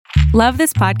Love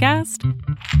this podcast?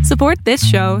 Support this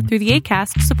show through the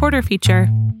Acast supporter feature.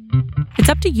 It's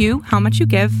up to you how much you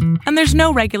give, and there's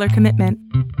no regular commitment.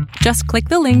 Just click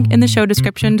the link in the show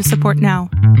description to support now.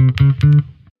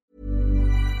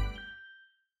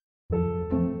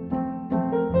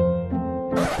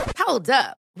 Hold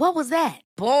up. What was that?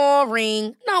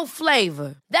 Boring. No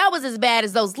flavor. That was as bad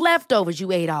as those leftovers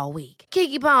you ate all week.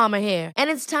 Keke Palmer here.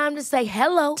 And it's time to say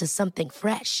hello to something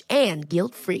fresh and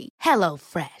guilt-free. Hello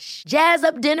Fresh. Jazz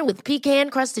up dinner with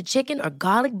pecan-crusted chicken or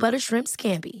garlic butter shrimp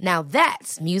scampi. Now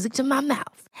that's music to my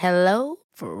mouth. Hello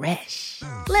Fresh.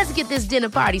 Let's get this dinner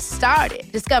party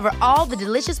started. Discover all the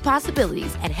delicious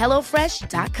possibilities at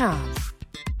HelloFresh.com.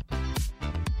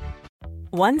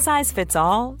 One size fits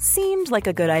all seemed like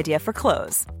a good idea for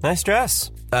clothes. Nice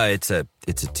dress. It's a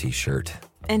t-shirt.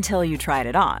 Until you tried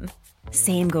it on.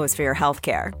 Same goes for your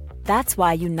healthcare. That's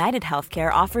why United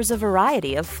Healthcare offers a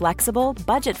variety of flexible,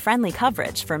 budget-friendly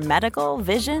coverage for medical,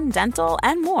 vision, dental,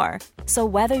 and more. So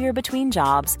whether you're between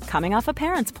jobs, coming off a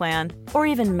parent's plan, or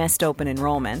even missed open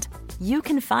enrollment, you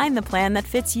can find the plan that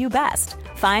fits you best.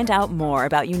 Find out more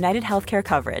about United Healthcare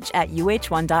coverage at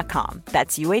uh1.com.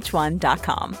 That's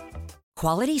uh1.com.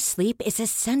 Quality sleep is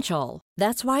essential.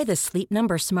 That's why the Sleep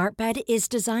Number Smart Bed is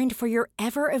designed for your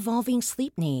ever-evolving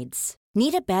sleep needs.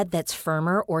 Need a bed that's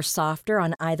firmer or softer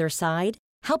on either side?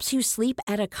 Helps you sleep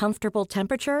at a comfortable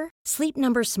temperature? Sleep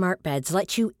Number Smart Beds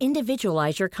let you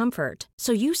individualize your comfort,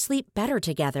 so you sleep better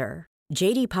together.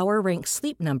 J.D. Power ranks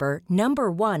Sleep Number number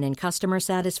 1 in customer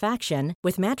satisfaction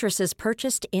with mattresses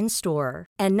purchased in-store.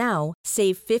 And now,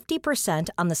 save 50%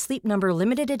 on the Sleep Number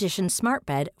Limited Edition Smart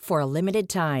Bed for a limited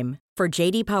time. For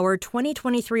J.D. Power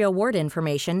 2023 award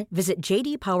information, visit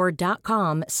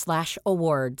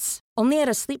jdpower.com/awards. Only at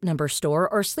a Sleep Number store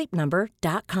or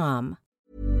sleepnumber.com.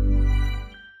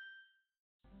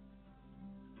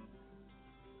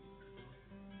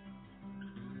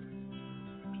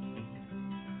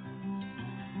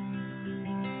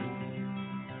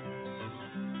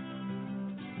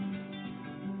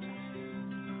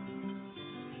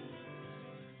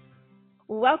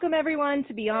 Welcome, everyone,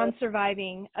 to Beyond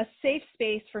Surviving, a safe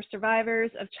space for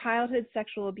survivors of childhood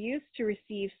sexual abuse to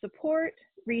receive support,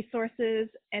 resources,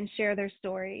 and share their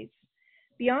stories.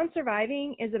 Beyond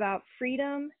Surviving is about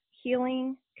freedom,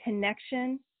 healing,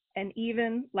 connection, and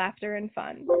even laughter and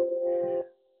fun.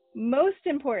 Most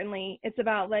importantly, it's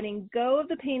about letting go of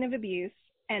the pain of abuse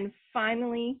and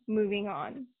finally moving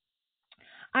on.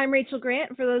 I'm Rachel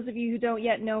Grant. For those of you who don't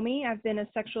yet know me, I've been a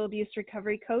sexual abuse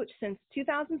recovery coach since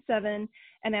 2007,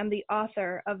 and I'm the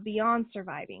author of Beyond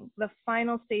Surviving, the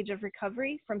final stage of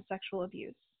recovery from sexual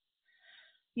abuse.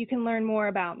 You can learn more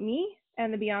about me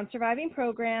and the Beyond Surviving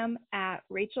program at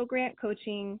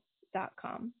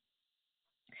rachelgrantcoaching.com.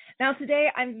 Now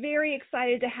today, I'm very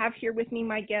excited to have here with me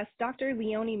my guest, Dr.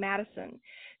 Leonie Madison,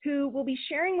 who will be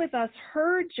sharing with us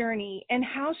her journey and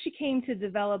how she came to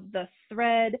develop the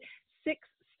THREAD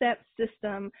 6-step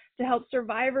system to help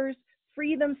survivors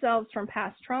free themselves from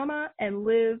past trauma and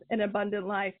live an abundant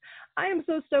life. I am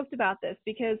so stoked about this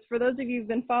because for those of you who've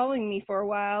been following me for a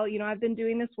while, I've been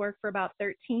doing this work for about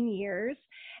 13 years,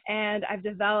 and I've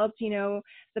developed, the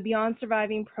Beyond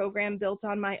Surviving program built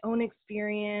on my own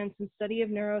experience and study of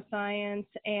neuroscience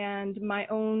and my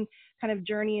own kind of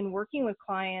journey in working with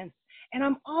clients. And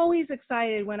I'm always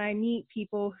excited when I meet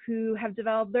people who have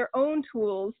developed their own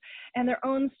tools and their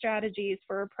own strategies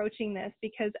for approaching this,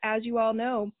 because as you all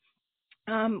know,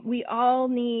 we all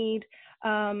need,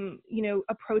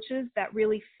 approaches that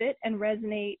really fit and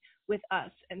resonate with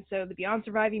us. And so the Beyond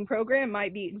Surviving program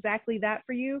might be exactly that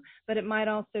for you, but it might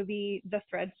also be the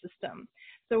THREAD system.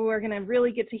 So we're going to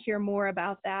really get to hear more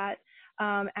about that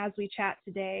as we chat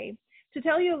today. To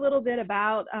tell you a little bit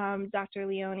about Dr.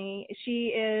 Leonie, she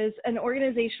is an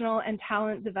organizational and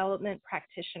talent development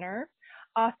practitioner,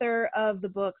 author of the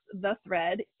books The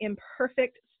THREAD,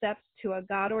 Imperfect Steps to a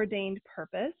God-Ordained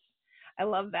Purpose. I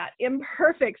love that.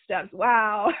 Imperfect steps.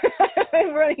 Wow.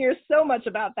 We're going to hear so much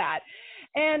about that.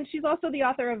 And she's also the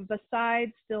author of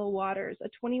Beside Still Waters, a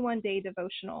 21-day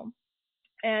devotional,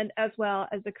 and as well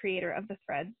as the creator of the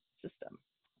THREAD system.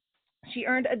 She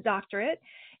earned a doctorate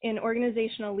in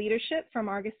organizational leadership from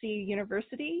Argosy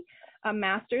University, a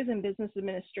master's in business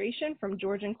administration from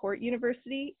Georgian Court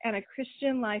University, and a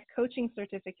Christian life coaching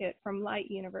certificate from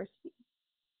Light University.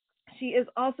 She is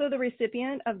also the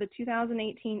recipient of the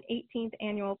 2018 18th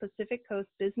Annual Pacific Coast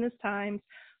Business Times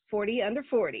 40 Under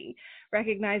 40,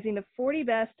 recognizing the 40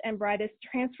 best and brightest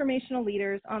transformational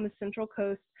leaders on the Central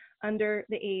Coast under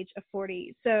the age of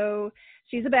 40. So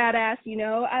she's a badass.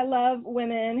 I love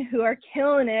women who are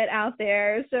killing it out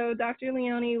there. So Dr.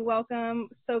 Leonie, welcome.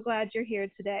 So glad you're here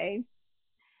today.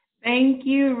 Thank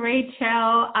you,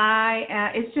 Rachel.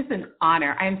 It's just an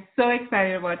honor. I'm so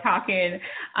excited about talking,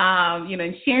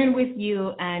 and sharing with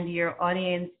you and your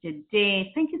audience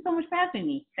today. Thank you so much for having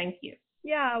me. Thank you.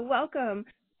 Yeah, welcome.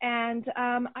 And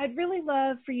I'd really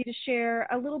love for you to share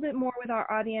a little bit more with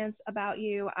our audience about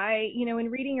you. In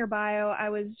reading your bio, I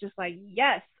was just like,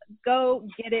 yes, go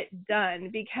get it done,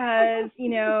 because,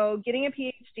 getting a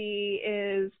PhD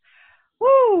is,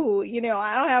 woo,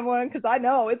 I don't have one because I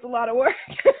know it's a lot of work,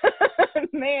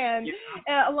 man,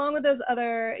 along with those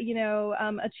other,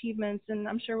 achievements. And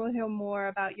I'm sure we'll hear more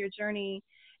about your journey.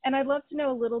 And I'd love to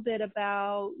know a little bit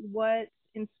about what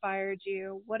inspired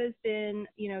you, what has been,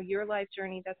 your life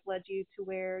journey that's led you to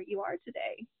where you are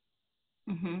today.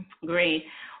 Mm-hmm. Great.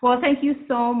 Well, thank you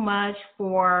so much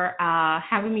for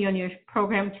having me on your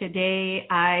program today.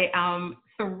 I am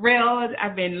thrilled.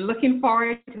 I've been looking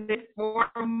forward to this for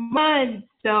months.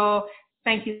 So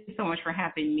thank you so much for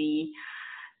having me.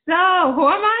 So who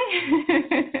am I?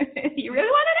 You really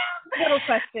want to know? Little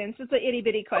questions. It's an itty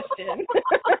bitty question.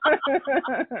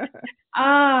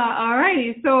 All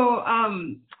righty. So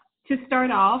to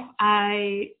start off,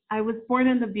 I was born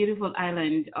on the beautiful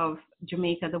island of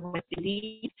Jamaica, the West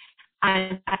Indies,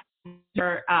 and I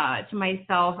consider to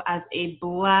myself as a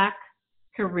Black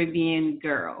Caribbean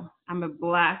girl. I'm a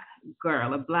Black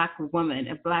girl, a Black woman,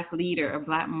 a Black leader, a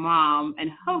Black mom,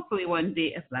 and hopefully one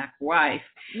day a Black wife.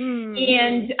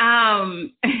 And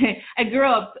I grew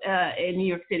up in New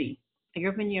York City.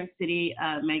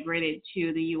 Migrated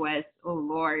to the U.S., oh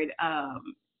Lord,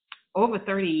 over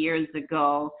 30 years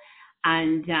ago.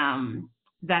 And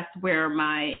that's where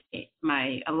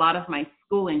a lot of my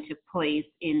schooling took place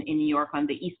in New York on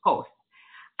the East Coast.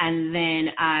 And then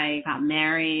I got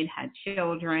married, had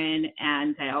children,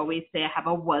 and I always say I have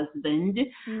a husband.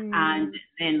 And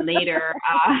then later,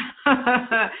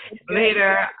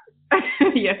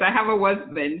 yes, I have a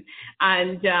husband.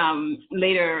 And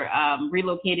later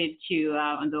relocated to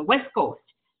on the West Coast,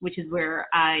 which is where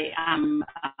I am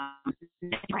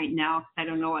right now. I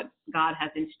don't know what God has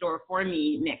in store for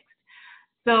me next.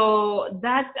 So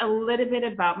that's a little bit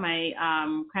about my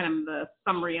kind of the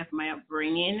summary of my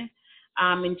upbringing.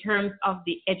 In terms of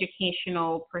the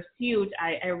educational pursuit,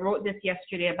 I wrote this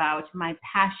yesterday about my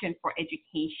passion for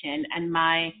education and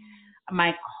my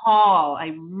call.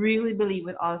 I really believe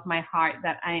with all of my heart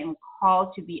that I am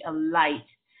called to be a light,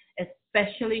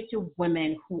 especially to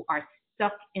women who are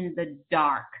stuck in the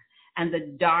dark and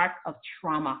the dark of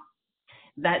trauma.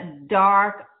 That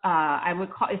dark, I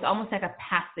would call, it's almost like a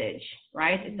passage,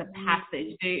 right? It's a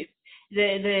passage.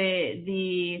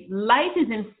 The light is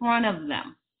in front of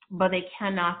them, but they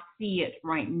cannot see it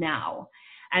right now.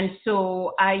 And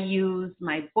so I use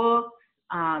my books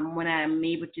when I'm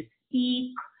able to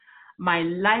speak, my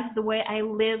life, the way I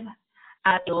live,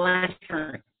 as a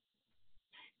lantern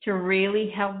to really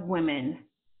help women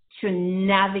to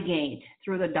navigate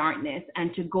through the darkness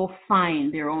and to go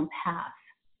find their own path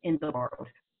in the world.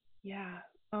 Yeah.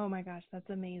 Oh my gosh, that's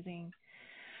amazing.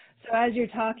 So as you're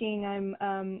talking,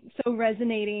 I'm so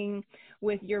resonating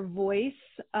with your voice.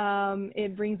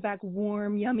 It brings back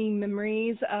warm, yummy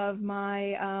memories of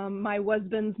my my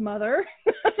husband's mother.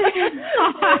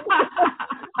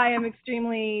 I am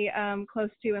extremely close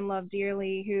to and love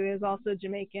dearly, who is also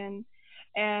Jamaican.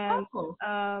 And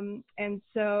and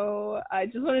so I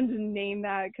just wanted to name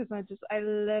that because I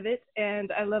love it,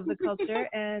 and I love the culture.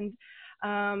 And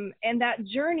that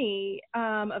journey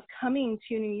of coming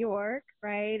to New York,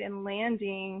 right, and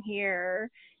landing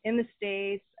here in the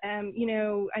States, I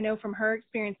know from her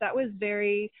experience that was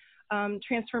very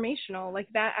transformational. Like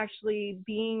that actually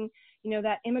being,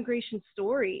 that immigration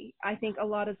story, I think a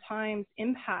lot of times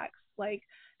impacts like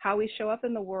how we show up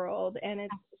in the world, and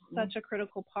it's such a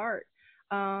critical part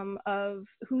of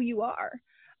who you are.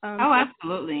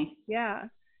 Absolutely. Yeah.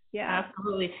 Yeah,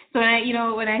 absolutely. So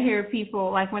when I hear people,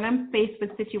 like when I'm faced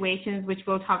with situations, which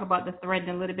we'll talk about the thread in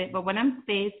a little bit, but when I'm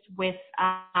faced with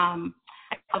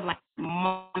like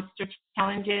monster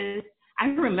challenges, I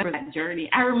remember that journey.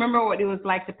 I remember what it was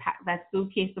like to pack that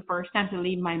suitcase the first time, to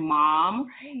leave my mom,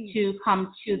 to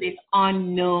come to this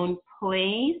unknown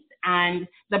place, and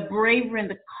the bravery and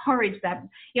the courage that,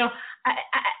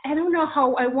 I don't know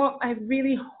how I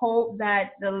really hope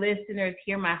that the listeners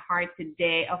hear my heart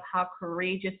today of how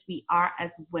courageous we are as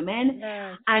women,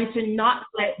 and to not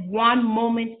let one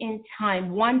moment in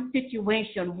time, one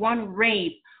situation, one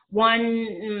rape,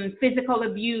 one physical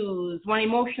abuse, one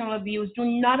emotional abuse, do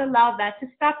not allow that to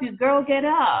stop you. Girl, get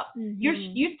up.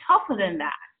 You're tougher than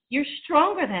that. You're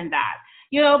stronger than that.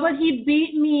 But he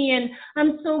beat me and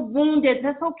I'm so wounded.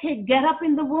 That's okay. Get up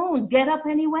in the wound. Get up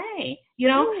anyway.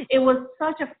 It was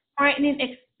such a frightening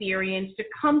experience to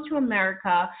come to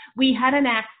America. We had an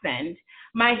accent.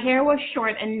 My hair was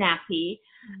short and nappy.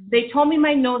 They told me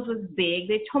my nose was big.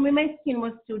 They told me my skin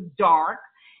was too dark.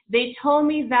 They told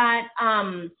me that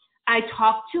I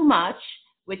talked too much,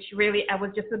 which really I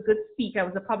was just a good speaker. I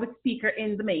was a public speaker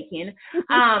in the making.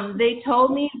 They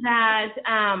told me that,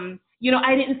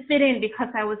 I didn't fit in because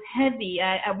I was heavy.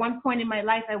 At one point in my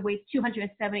life, I weighed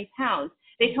 270 pounds.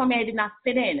 They told me I did not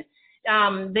fit in.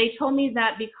 They told me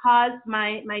that because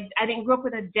I didn't grow up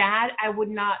with a dad, I would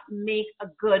not make a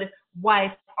good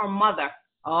wife or mother.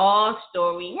 Oh,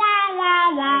 story. Wah,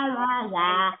 wah, wah, wah,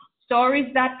 wah.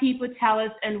 Stories that people tell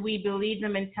us and we believe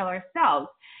them and tell ourselves.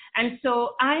 And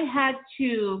so I had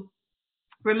to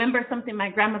remember something my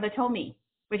grandmother told me,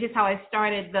 which is how I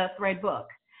started the Thread book.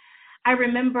 I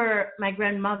remember my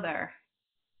grandmother,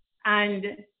 and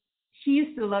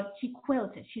she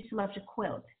quilted. She used to love to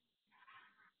quilt.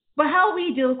 But how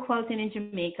we do quilting in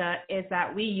Jamaica is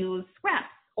that we use scraps,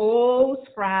 old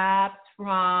scraps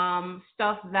from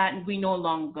stuff that we no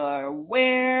longer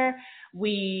wear.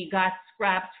 We got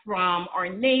scraps from our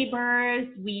neighbors.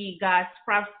 We got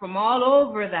scraps from all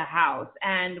over the house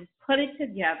and put it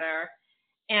together.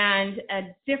 And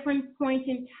at different points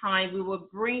in time, we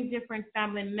would bring different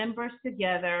family members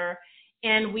together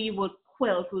and we would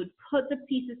quilt. We would put the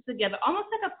pieces together, almost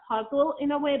like a puzzle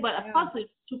in a way, but a puzzle is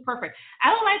too perfect.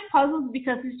 I don't like puzzles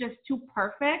because it's just too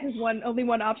perfect. There's only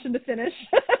one option to finish.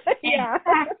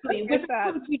 Exactly. With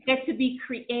quilts, we get to be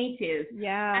creative.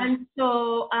 Yeah. And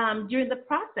so during the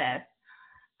process,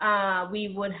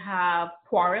 we would have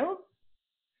quarrels.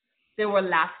 There were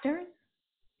laughters.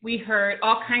 We heard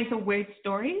all kinds of weird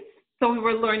stories. So we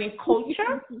were learning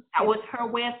culture. That was her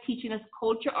way of teaching us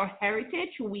culture, our heritage,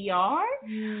 who we are.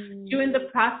 During the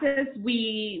process,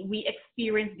 we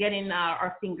experienced getting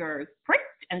our fingers pricked,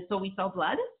 and so we saw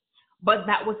blood. But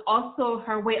that was also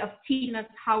her way of teaching us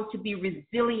how to be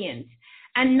resilient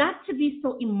and not to be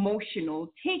so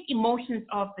emotional. Take emotions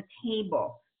off the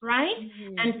table, right?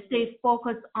 And stay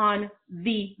focused on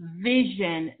the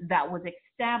vision that was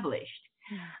established.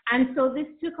 And so this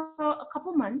took a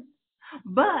couple months,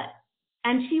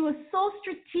 and she was so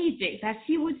strategic that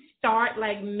she would start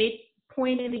like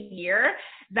midpoint in the year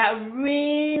that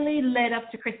really led up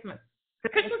to Christmas. So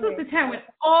Christmas was the time when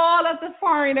all of the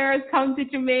foreigners come to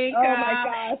Jamaica. Oh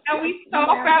my gosh. And we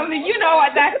saw family. You know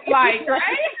what that's like,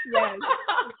 right? Yes.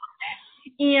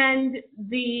 And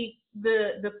the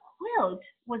quilt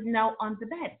was now on the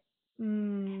bed.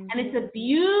 And it's a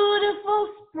beautiful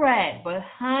spread. But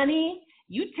honey,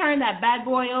 you turn that bad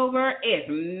boy over, it's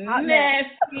messy.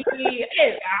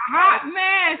 It's a hot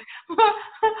mess.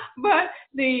 But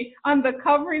on the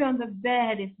covering on the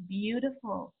bed is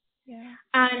beautiful. Yeah.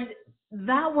 And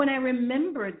that when I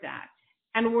remembered that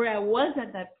and where I was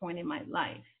at that point in my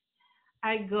life,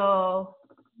 I go,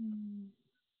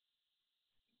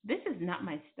 this is not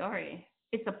my story.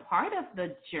 It's a part of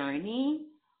the journey,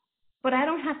 but I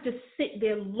don't have to sit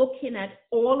there looking at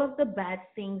all of the bad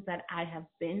things that I have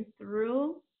been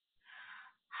through.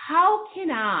 How can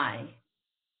I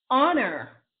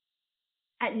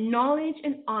acknowledge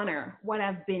and honor what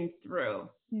I've been through?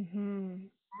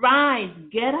 Rise,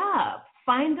 get up,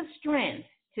 find the strength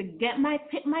to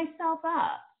pick myself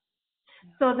up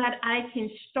so that I can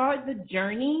start the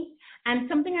journey. And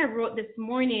something I wrote this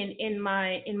morning in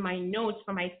my notes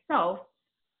for myself,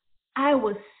 I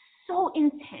was so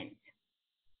intent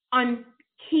on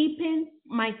keeping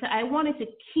myself. I wanted to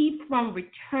keep from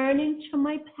returning to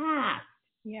my past.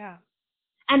 Yeah.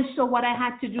 And so what I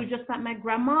had to do, just like my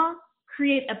grandma,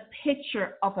 create a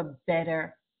picture of a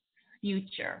better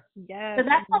future. Yes. So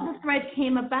that's how the thread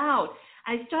came about.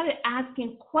 I started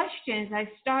asking questions. I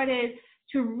started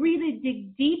to really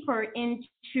dig deeper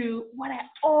into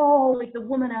the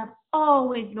woman I've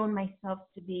always known myself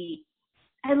to be.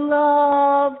 I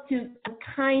love to be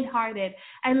kind-hearted.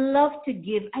 I love to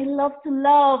give. I love to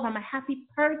love. I'm a happy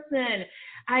person.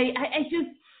 I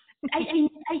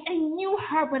knew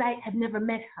her, but I had never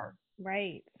met her.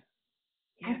 Right.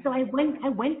 Yeah. And so I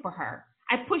went for her.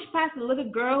 I pushed past the little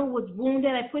girl who was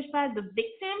wounded. I pushed past the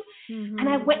victim, and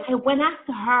I went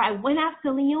after her. I went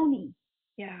after Leonie.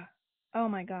 Yeah. Oh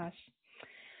my gosh.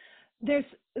 There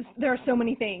are so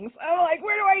many things. Oh, like,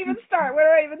 where do I even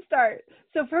start?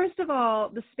 So first of all,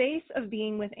 the space of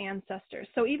being with ancestors.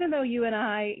 So even though you and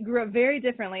I grew up very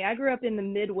differently, I grew up in the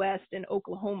Midwest in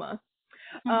Oklahoma.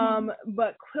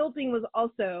 But quilting was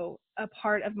also a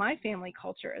part of my family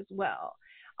culture as well.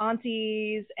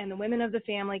 Aunties and the women of the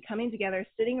family coming together,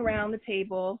 sitting around the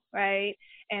table, right?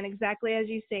 And exactly as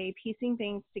you say, piecing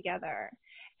things together.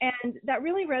 And that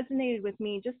really resonated with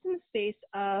me just in the space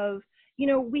of,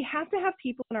 we have to have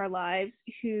people in our lives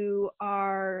who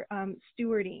are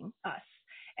stewarding us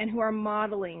and who are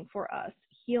modeling for us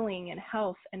healing and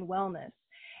health and wellness.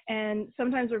 And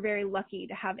sometimes we're very lucky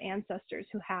to have ancestors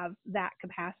who have that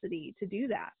capacity to do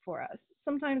that for us.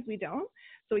 Sometimes we don't.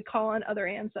 So we call on other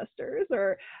ancestors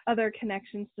or other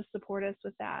connections to support us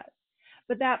with that.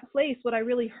 But that place, what I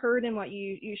really heard in what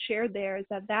you shared there is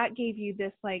that gave you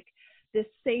this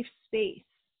safe space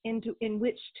in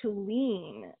which to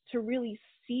lean, to really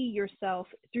see yourself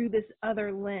through this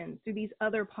other lens, through these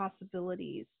other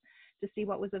possibilities, to see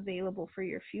what was available for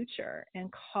your future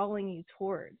and calling you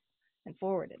towards and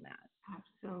forward in that.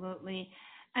 Absolutely.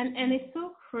 And it's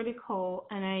so critical,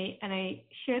 and I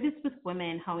share this with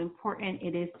women, how important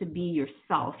it is to be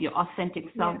yourself, your authentic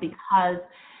self, because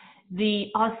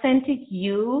the authentic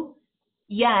you,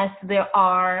 yes, there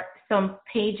are some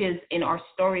pages in our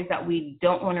stories that we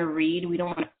don't want to read. We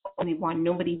want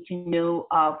nobody to know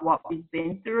of what we've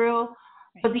been through.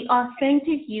 But the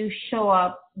authentic you show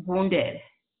up wounded,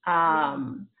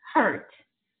 hurt,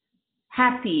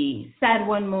 happy, sad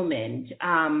one moment,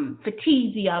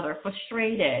 fatigued the other,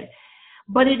 frustrated.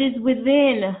 But it is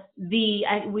within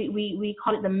we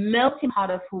call it the melting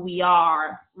pot of who we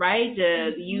are, right?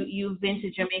 You've been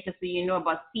to Jamaica, so you know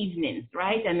about seasonings,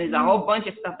 right? And there's a whole bunch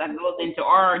of stuff that goes into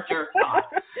our jerk sauce.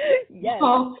 Yes.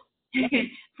 So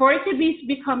for it to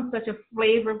become such a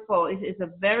flavorful, it's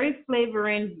a very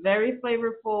flavoring, very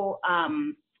flavorful,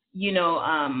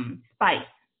 spice.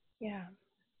 Yeah.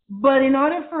 But in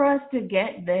order for us to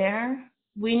get there,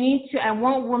 I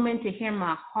want women to hear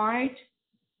my heart.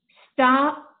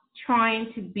 Stop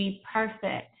trying to be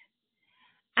perfect.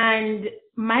 And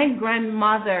my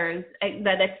grandmother's,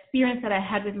 that experience that I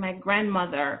had with my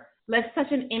grandmother left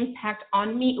such an impact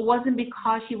on me. It wasn't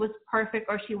because she was perfect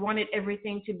or she wanted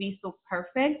everything to be so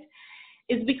perfect.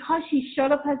 It's because she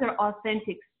showed up as her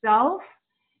authentic self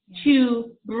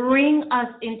to bring us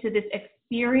into this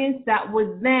experience that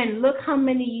was then, look how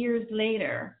many years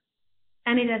later,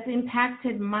 and it has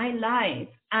impacted my life.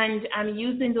 And I'm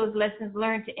using those lessons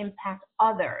learned to impact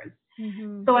others.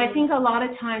 Mm-hmm. So I think a lot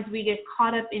of times we get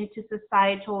caught up into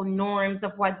societal norms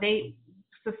of what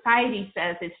society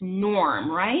says is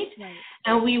norm, right?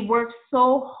 And we work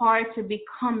so hard to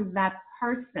become that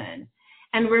person.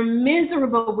 And we're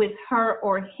miserable with her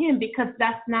or him because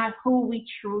that's not who we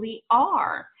truly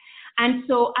are. And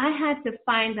so I had to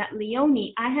find that,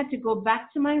 Leonie, I had to go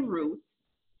back to my roots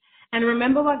and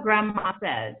remember what grandma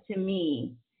said to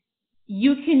me.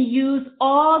 You can use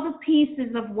all the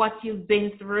pieces of what you've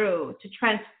been through to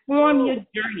transform your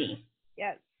journey.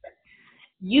 Yes.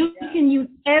 You can use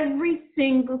every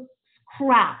single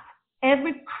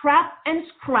every crap and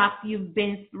scrap you've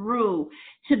been through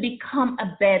to become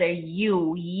a better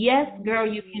you. Yes, girl,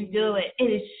 you can do it.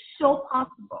 It is so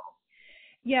possible.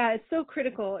 Yeah, it's so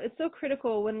critical. It's so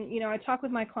critical when, I talk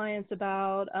with my clients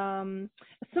about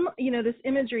this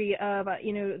imagery of,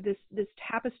 this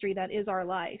tapestry that is our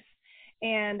life.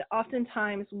 And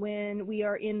oftentimes when we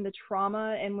are in the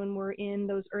trauma and when we're in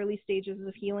those early stages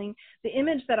of healing, the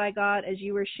image that I got as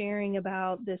you were sharing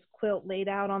about this quilt laid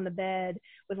out on the bed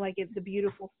with the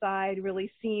beautiful side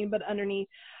really seen, but underneath,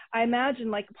 I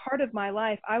imagine part of my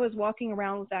life, I was walking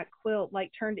around with that quilt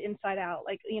turned inside out,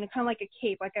 kind of like a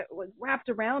cape, it was wrapped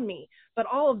around me, but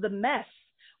all of the mess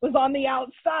was on the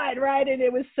outside, right? And I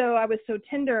was so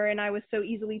tender and I was so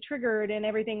easily triggered and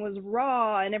everything was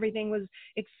raw and everything was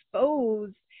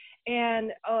exposed.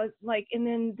 And and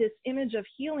then this image of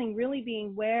healing really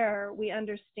being where we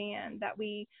understand that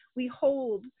we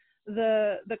hold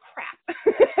the crap,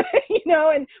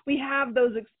 and we have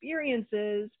those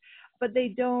experiences, but they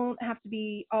don't have to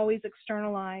be always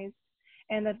externalized.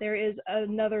 And that there is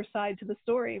another side to the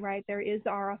story, right? There is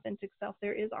our authentic self.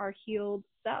 There is our healed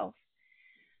self.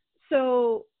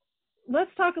 So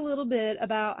let's talk a little bit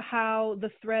about how the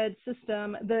thread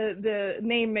system, the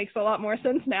name makes a lot more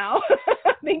sense now.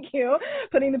 Thank you,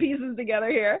 putting the pieces together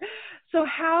here. So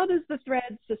how does the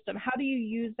thread system, how do you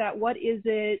use that? What is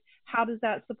it? How does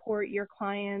that support your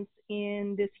clients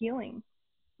in this healing?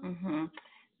 Mm-hmm.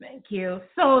 Thank you.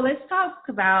 So let's talk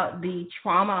about the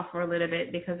trauma for a little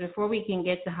bit, because before we can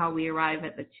get to how we arrive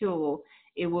at the tool,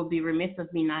 it will be remiss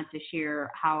of me not to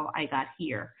share how I got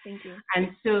here. Thank you. And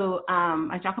so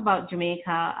I talk about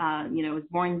Jamaica. I was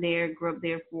born there, grew up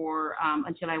there for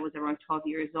until I was around 12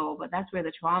 years old. But that's where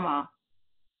the trauma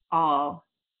all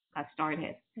got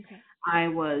started. Okay. I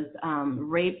was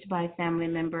raped by family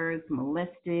members,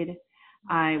 molested.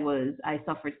 I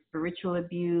suffered spiritual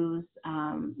abuse,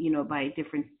 by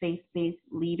different faith-based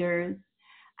leaders.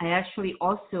 I actually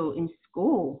also in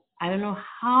school, I don't know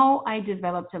how I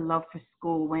developed a love for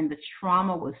school when the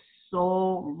trauma was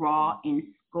so raw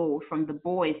in school, from the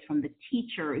boys, from the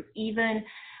teachers, even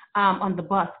on the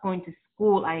bus going to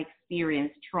school, I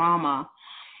experienced trauma.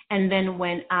 And then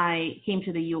when I came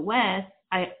to the U.S.,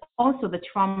 the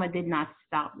trauma did not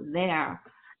stop there.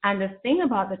 And the thing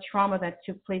about the trauma that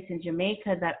took place in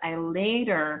Jamaica that I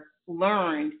later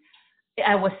learned,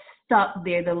 I was stuck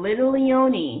there. The little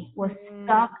Leonie was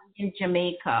stuck in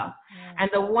Jamaica. And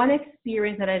the one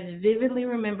experience that I vividly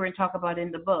remember and talk about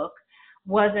in the book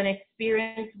was an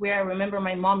experience where I remember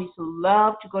my mom used to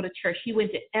love to go to church. She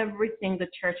went to every single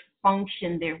church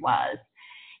function there was.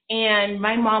 And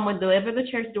my mom, whenever the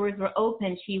church doors were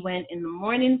open, she went in the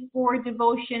morning for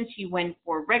devotion. She went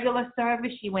for regular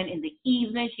service. She went in the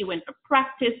evening. She went for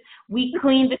practice. We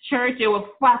cleaned the church. There were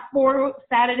 4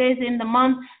 Saturdays in the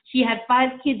month. She had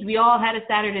 5 kids. We all had a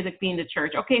Saturday to clean the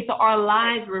church. Okay, so our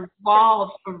lives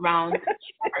revolved around the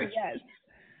church. Yes.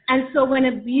 And so when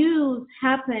abuse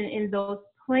happened in those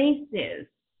places,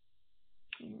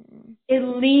 it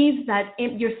leaves that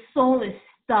your soul is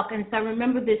stuck. And so I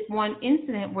remember this one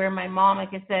incident where my mom,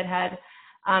 like I said, had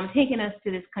taken us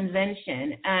to this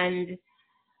convention. And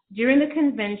during the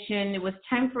convention, it was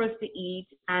time for us to eat.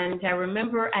 And I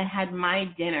remember I had my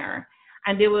dinner.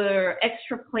 And there were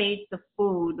extra plates of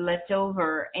food left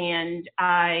over. And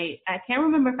I can't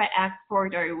remember if I asked for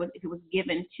it or if it was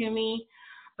given to me.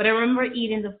 But I remember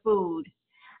eating the food.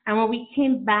 And when we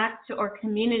came back to our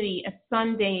community a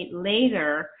Sunday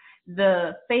later,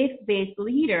 the faith-based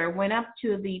leader went up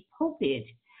to the pulpit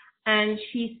and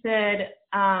she said,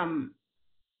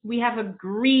 we have a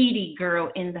greedy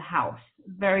girl in the house,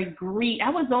 very greedy. I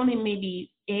was only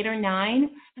maybe 8 or 9.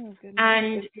 Oh,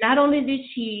 and not only did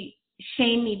she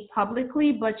shame me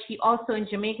publicly, but she also, in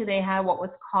Jamaica, they had what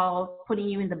was called putting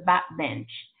you in the back bench.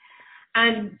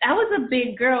 And I was a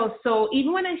big girl, so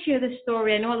even when I share this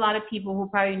story, I know a lot of people who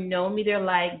probably know me, they're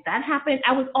like, that happened.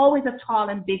 I was always a tall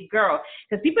and big girl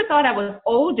because people thought I was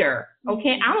older,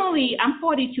 okay? I'm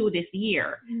 42 this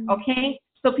year, okay?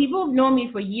 So people who've known me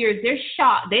for years, they're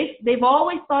shocked. They've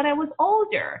always thought I was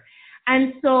older.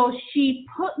 And so she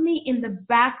put me in the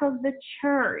back of the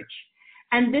church.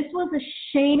 And this was a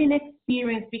shaming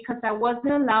experience because I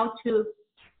wasn't allowed to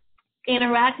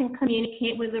interact and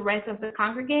communicate with the rest of the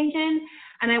congregation,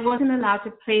 and I wasn't allowed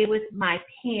to play with my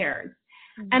peers.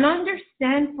 And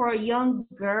understand, for a young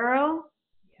girl,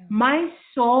 my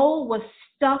soul was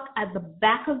stuck at the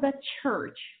back of the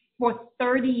church for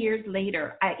 30 years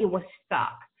later. It was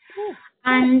stuck.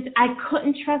 And I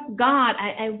couldn't trust God.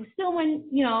 I still went,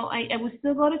 I would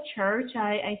still go to church.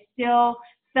 I still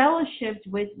fellowshiped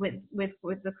with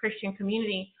the Christian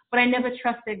community, but I never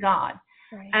trusted God.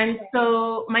 Right. And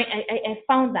so I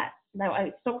found that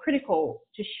it's so critical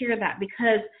to share that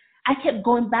because I kept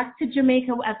going back to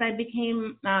Jamaica as I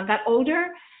got older,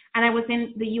 and I was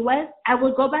in the U.S. I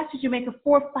would go back to Jamaica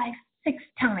 4, 5, 6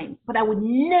 times, but I would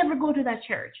never go to that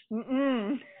church.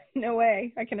 No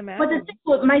way. I can imagine.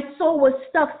 But my soul was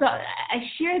stuck. So I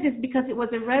share this because it was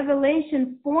a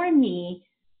revelation for me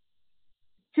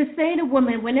to say to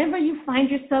women, whenever you find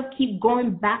yourself keep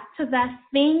going back to that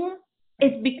thing,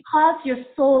 it's because your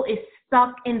soul is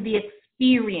stuck in the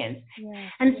experience. Yeah.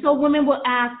 And so women will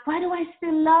ask, why do I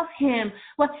still love him?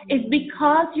 Well, it's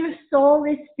because your soul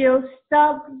is still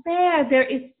stuck there. There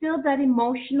is still that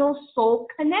emotional soul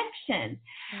connection.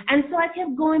 And so I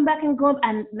kept going back and going.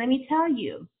 And let me tell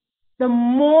you, the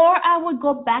more I would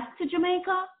go back to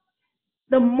Jamaica,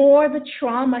 the more the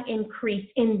trauma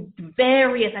increased in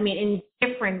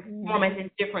different formats, in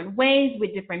different ways,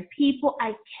 with different people.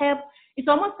 It's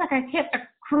almost like I kept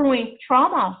accruing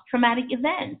traumatic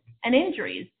events and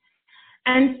injuries.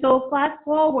 And so fast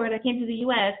forward, I came to the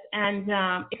U.S. and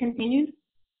it continued.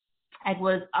 I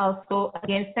was also,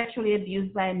 again, sexually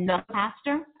abused by another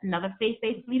pastor, another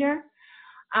faith-based leader.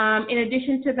 In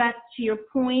addition to that, to your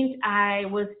point, I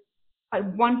was at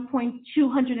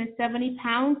 270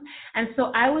 pounds. And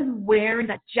so I was wearing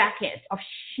that jacket of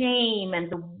shame and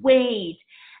the weight.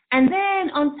 And then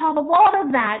on top of all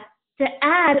of that, to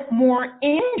add more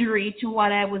injury to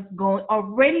what I was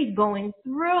already going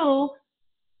through,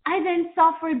 I then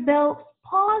suffered Bell's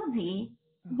palsy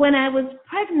when I was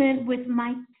pregnant with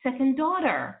my second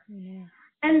daughter. Yeah.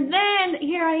 And then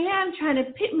here I am trying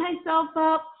to pick myself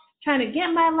up, trying to get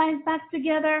my life back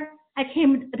together. I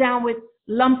came down with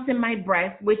lumps in my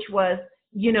breast, which was,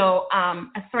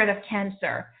 a threat of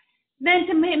cancer. Then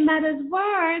to make matters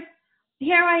worse,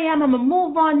 here I am, I'm going to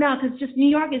move on now because just New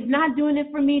York is not doing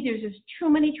it for me. There's just too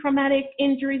many traumatic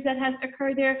injuries that has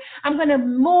occurred there. I'm going to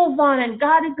move on and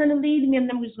God is going to lead me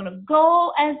and I'm just going to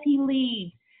go as he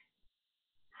leads.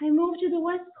 I moved to the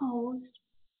West Coast.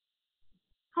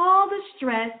 All the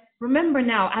stress, remember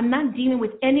now, I'm not dealing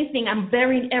with anything. I'm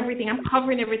burying everything. I'm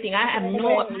covering everything. I'm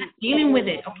not dealing with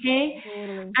it, okay?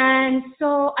 And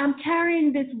so I'm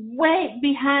carrying this weight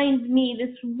behind me,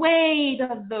 this weight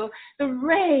of the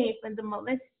rape and the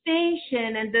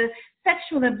molestation and the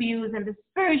sexual abuse and the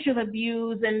spiritual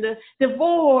abuse and the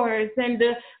divorce and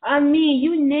on me,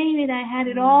 you name it, I had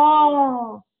it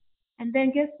all. And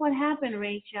then guess what happened,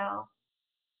 Rachel?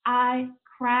 I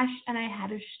crashed and I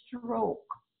had a stroke.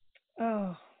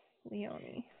 Oh,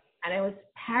 Leonie. And I was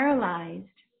paralyzed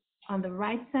on the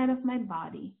right side of my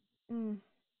body.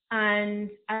 And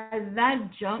at that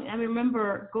I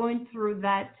remember going through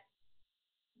that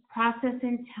process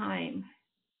in time.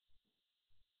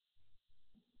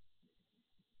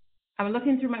 I'm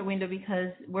looking through my window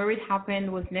because where it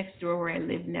happened was next door where I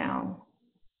live now.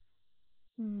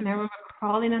 And I remember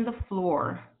crawling on the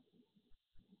floor.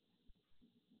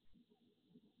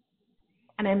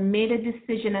 And I made a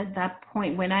decision at that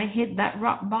point. When I hit that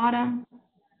rock bottom,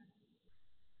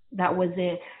 that was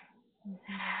it.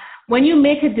 When you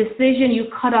make a decision, you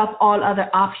cut off all other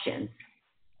options.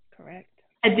 Correct.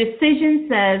 A decision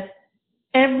says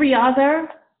every other,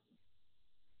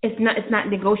 it's not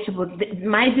negotiable.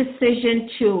 My decision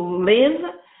to live,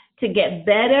 to get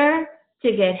better,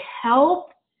 to get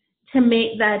help, to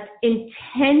make that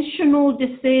intentional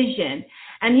decision.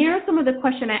 And here are some of the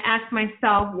questions I asked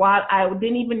myself while I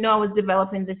didn't even know I was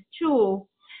developing this tool,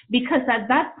 because at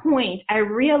that point, I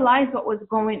realized what was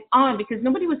going on because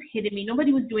nobody was hitting me.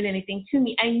 Nobody was doing anything to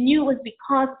me. I knew it was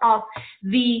because of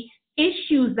the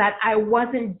issues that I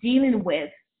wasn't dealing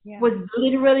with. Was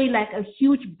literally like a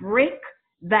huge brick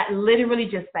that literally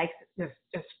just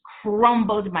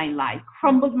crumbled my life,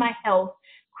 crumbled my health,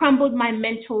 crumbled my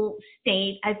mental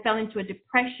state. I fell into a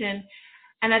depression.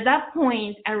 And at that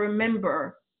point, I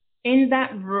remember in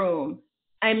that room,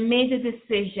 I made a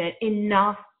decision.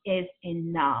 Enough is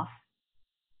enough.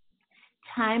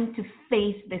 Time to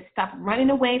face this. Stop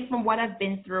running away from what I've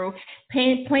been through,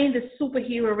 playing the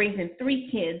superhero, raising 3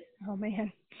 kids. Oh,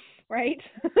 man. Right?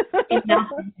 Enough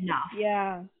is enough.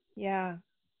 Yeah.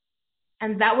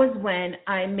 And that was when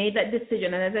I made that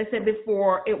decision. And as I said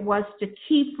before, it was to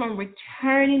keep from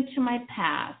returning to my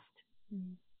past.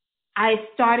 I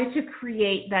started to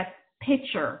create that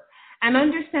picture. And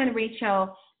understand,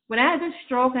 Rachel, when I had the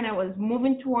stroke and I was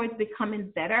moving towards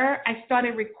becoming better, I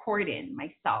started recording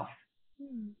myself.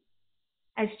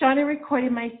 I started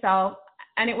recording myself,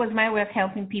 and it was my way of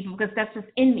helping people because that's just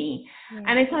in me.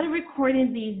 And I started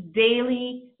recording these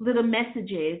daily little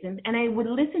messages, and I would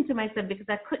listen to myself because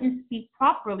I couldn't speak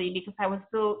properly because I was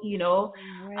still,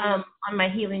 on my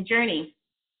healing journey.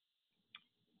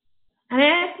 And I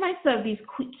asked myself these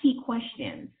key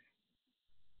questions,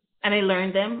 and I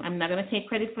learned them. I'm not going to take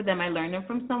credit for them. I learned them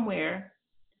from somewhere.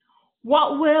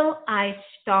 What will I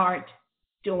start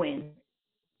doing?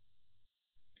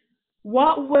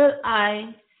 What will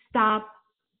I stop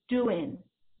doing?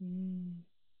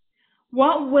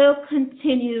 What will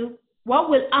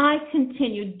I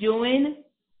continue doing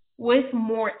with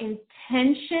more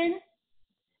intention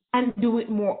and do it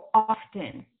more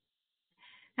often?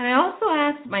 And I also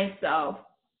asked myself,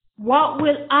 what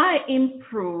will I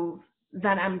improve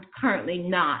that I'm currently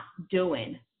not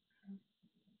doing?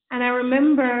 And I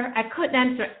remember I couldn't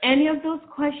answer any of those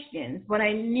questions, but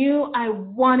I knew I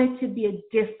wanted to be a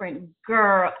different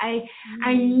girl.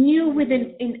 I knew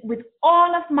with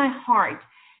all of my heart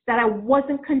that I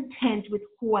wasn't content with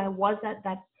who I was at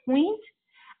that point,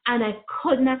 and I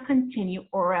could not continue,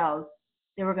 or else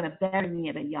they were going to bury me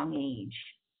at a young age.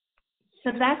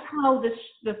 So that's how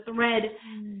the thread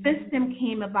system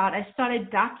came about. I started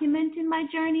documenting my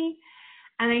journey,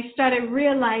 and I started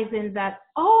realizing that,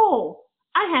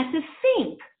 I had to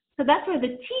think. So that's where the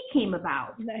T came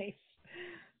about. Nice.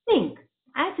 Think.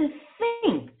 I had to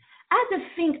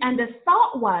think. And the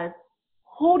thought was,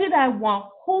 who did I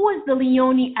want? Who was the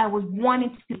Leonie I was wanting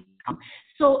to become?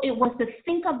 So it was to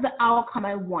think of the outcome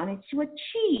I wanted to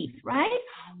achieve, right?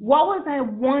 What was I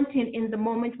wanting in the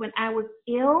moment when I was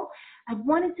ill? I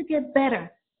wanted to get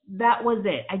better. That was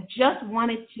it. I just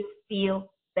wanted to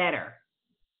feel better.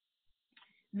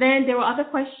 Then there were other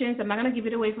questions. I'm not going to give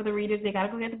it away for the readers. They got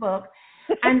to go get the book.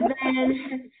 And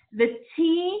then the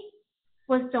T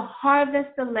was to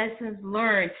harvest the lessons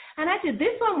learned. And actually,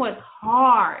 this one was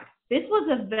hard. This was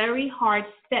a very hard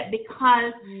step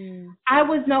because I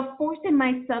was now forcing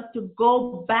myself to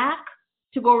go back,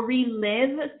 to go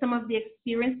relive some of the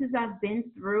experiences I've been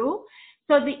through.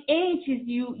 So the H is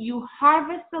you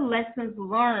harvest the lessons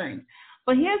learned.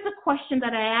 But here's the question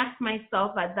that I asked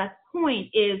myself at that point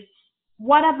is,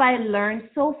 what have I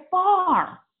learned so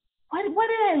far? What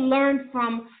did I learn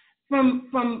from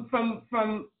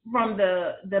the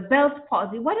Bell's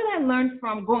palsy? What did I learn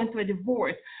from going through a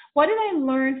divorce? What did I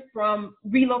learn from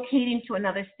relocating to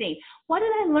another state? What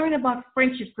did I learn about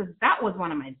friendships? Because that was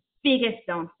one of my biggest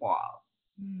downfalls.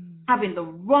 Having the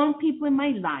wrong people in my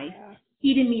life,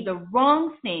 feeding me the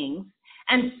wrong things,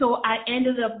 and so I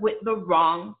ended up with the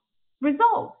wrong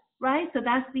results, right? So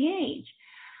that's the age.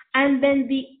 And then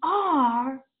the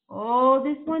R, oh,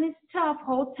 this one is tough.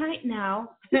 Hold tight now.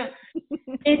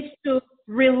 It's to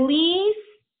release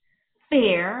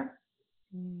fear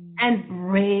and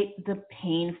break the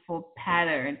painful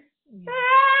pattern.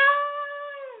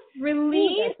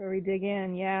 Release. That's where we dig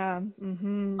in, yeah.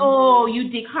 Mm-hmm. Oh, you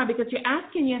dig hard because you're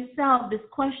asking yourself this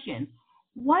question.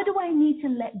 What do I need to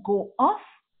let go of,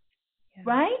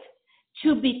 right,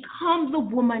 to become the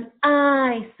woman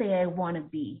I say I want to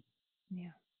be?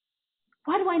 Yeah.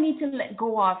 What do I need to let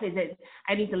go of? Is it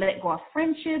I need to let go of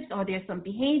friendships, or there's some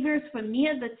behaviors? For me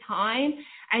at the time,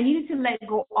 I needed to let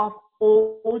go of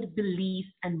old beliefs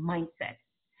and mindsets.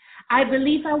 I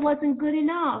believed I wasn't good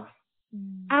enough.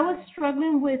 I was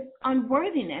struggling with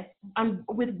unworthiness,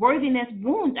 with worthiness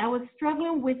wounds. I was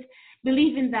struggling with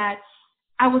believing that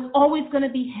I was always going to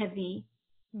be heavy.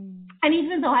 And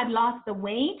even though I'd lost the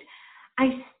weight,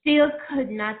 I still could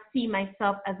not see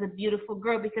myself as a beautiful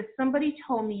girl because somebody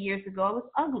told me years ago I was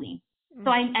ugly.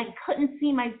 So I couldn't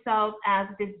see myself as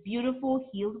this beautiful,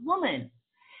 healed woman.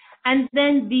 And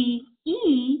then the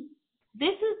E,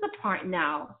 this is the part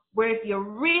now where if you're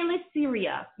really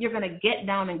serious, you're going to get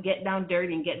down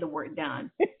dirty and get the work done.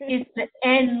 Is to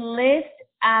enlist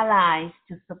allies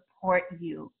to support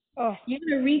you. Oh, you're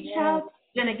going to reach out.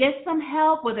 You're going to get some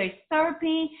help, whether it's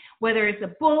therapy, whether it's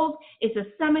a book, it's a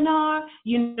seminar,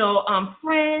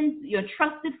 friends, your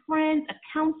trusted friends, a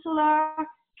counselor.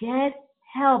 Get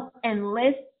help.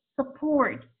 Enlist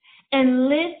support.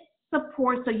 Enlist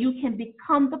support so you can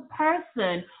become the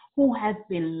person who has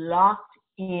been locked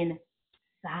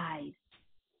inside.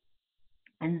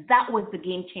 And that was the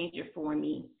game changer for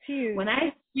me. Huge. When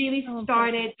I really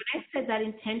started, when I set that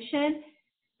intention,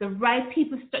 the right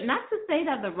people, not to say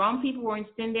that the wrong people weren't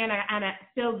still there and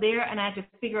still there, and I had to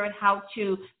figure out how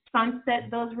to sunset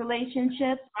those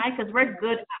relationships, right? Because we're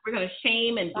going to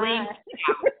shame and blame.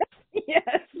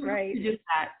 Yes, right. To do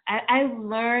that. I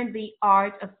learned the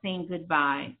art of saying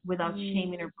goodbye without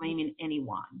shaming or blaming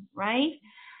anyone, right?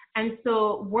 And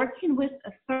so working with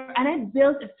and I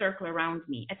built a circle around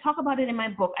me. I talk about it in my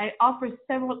book. I offer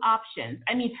several options.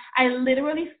 I mean, I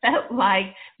literally felt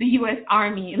like the U.S.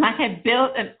 Army, like I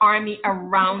built an army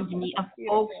around me of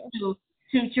folks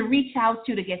to reach out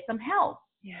to get some help.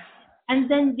 Yeah. And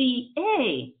then the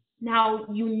A, now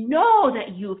you know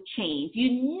that you've changed.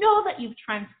 You know that you've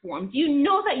transformed. You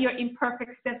know that your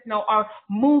imperfect steps now are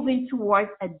moving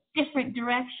towards a different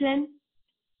direction.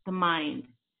 The mind.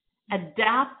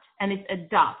 Adapt, and it's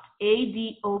adopt,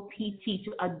 ADOPT,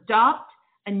 to adopt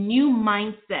a new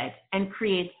mindset and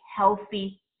create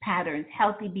healthy patterns,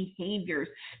 healthy behaviors.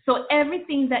 So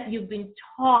everything that you've been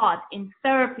taught in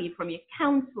therapy from your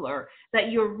counselor,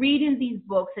 that you're reading these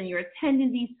books and you're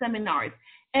attending these seminars,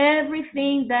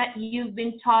 everything that you've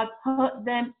been taught, put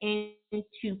them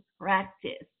into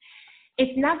practice.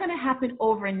 It's not going to happen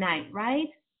overnight, right?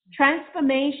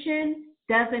 Transformation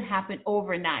doesn't happen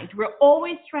overnight. We're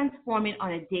always transforming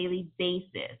on a daily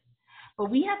basis. But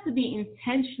we have to be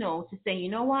intentional to say, you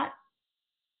know what?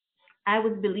 I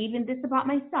was believing this about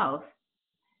myself.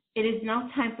 It is now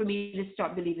time for me to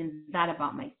start believing that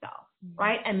about myself,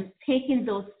 right? And taking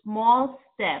those small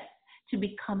steps to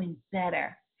becoming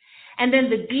better. And then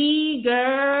the D,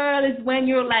 girl, is when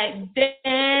you're like dancing.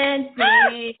 I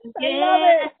love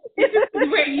it. This is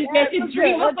where you get to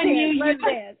dream up a new you. Let's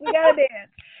dance. We gotta dance.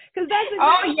 Because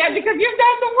you've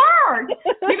done the work.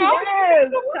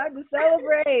 Yes, time to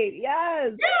celebrate.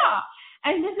 Yes. Yeah.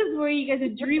 And this is where you get to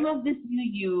dream of this new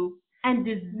you and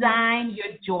design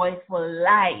your joyful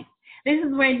life. This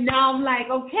is where now I'm like,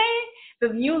 okay, the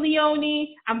new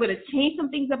Leonie, I'm going to change some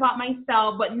things about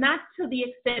myself, but not to the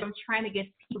extent of trying to get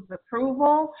people's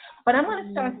approval, but I'm going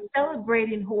to start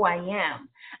celebrating who I am.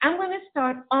 I'm going to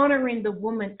start honoring the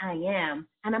woman I am,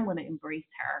 and I'm going to embrace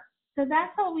her. So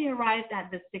that's how we arrived at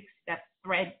the 6-step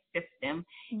thread system,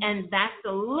 and that's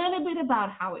a little bit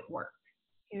about how it works.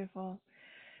 Beautiful.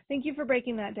 Thank you for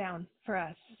breaking that down for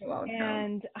us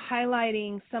and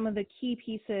highlighting some of the key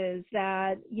pieces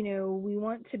that, we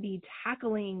want to be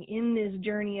tackling in this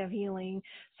journey of healing.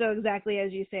 So exactly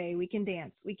as you say, we can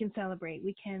dance, we can celebrate,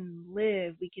 we can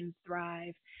live, we can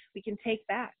thrive, we can take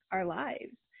back our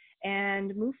lives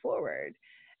and move forward.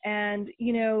 And,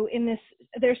 you know, in this,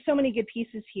 there's so many good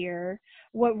pieces here.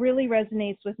 What really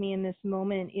resonates with me in this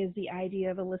moment is the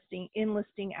idea of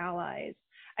enlisting allies.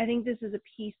 I think this is a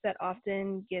piece that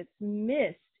often gets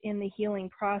missed in the healing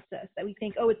process, that we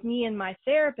think, oh, it's me and my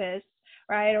therapist,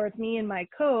 right? Or it's me and my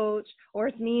coach, or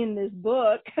it's me in this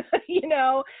book, you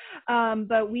know,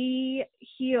 but we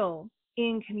heal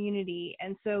in community.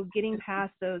 And so getting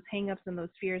past those hangups and those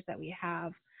fears that we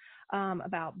have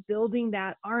about building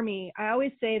that army. I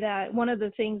always say that one of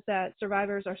the things that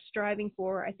survivors are striving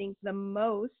for, I think the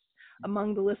most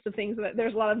among the list of things, that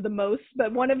there's a lot of the most,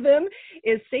 but one of them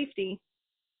is safety.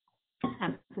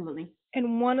 Absolutely.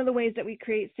 And one of the ways that we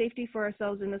create safety for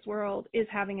ourselves in this world is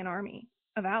having an army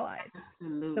of allies.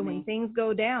 Absolutely. So when things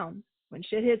go down, when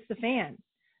shit hits the fan,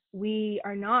 we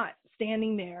are not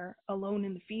standing there alone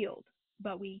in the field,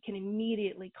 but we can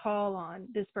immediately call on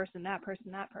this person, that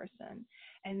person, that person.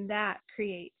 And that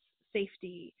creates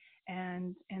safety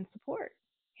and support.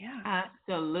 Yeah.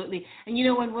 Absolutely. And you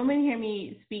know, when women hear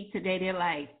me speak today, they're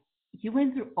like, you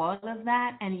went through all of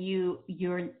that and you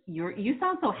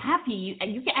sound so happy.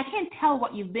 I can't tell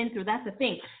what you've been through. That's the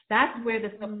thing. That's where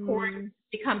the support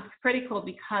becomes critical,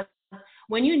 because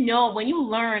when you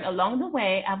learn along the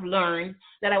way, I've learned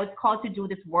that I was called to do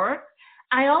this work.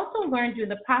 I also learned through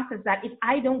the process that if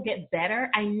I don't get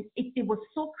better, it was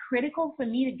so critical for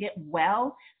me to get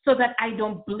well so that I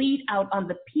don't bleed out on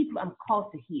the people I'm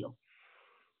called to heal.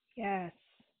 Yes.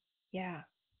 Yeah.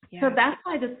 Yeah. So that's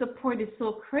why the support is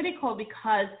so critical,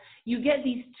 because you get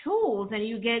these tools and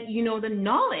you get, you know, the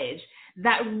knowledge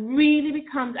that really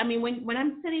becomes, I mean, when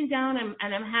I'm sitting down and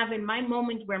I'm having my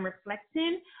moment where I'm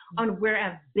reflecting on where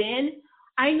I've been,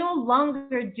 I no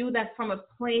longer do that from a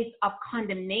place of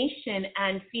condemnation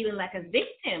and feeling like a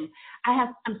victim.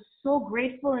 I'm so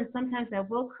grateful, and sometimes I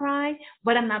will cry,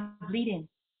 but I'm not bleeding.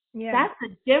 Yeah. That's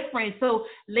the difference. So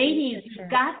ladies, you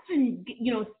got to,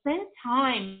 you know, spend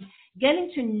time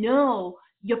getting to know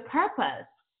your purpose,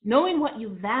 knowing what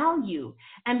you value.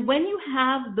 And when you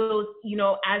have those, you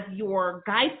know, as your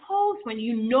guideposts, when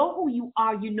you know who you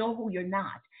are, you know who you're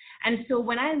not. And so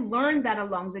when I learned that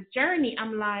along the journey,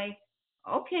 I'm like,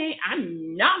 okay,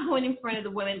 I'm not going in front of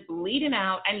the women bleeding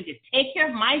out. I need to take care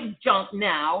of my junk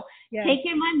now, take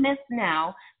care of my mess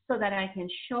now, so that I can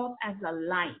show up as a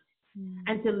light.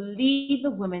 And to lead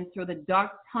the women through the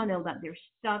dark tunnel that they're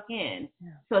stuck in,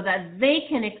 so that they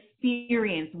can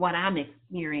experience what I'm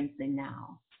experiencing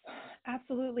now.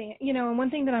 Absolutely. You know, and one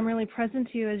thing that I'm really present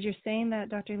to as you're saying that,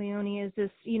 Dr. Leone, is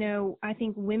this, you know, I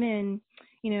think women,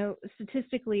 you know,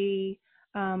 statistically,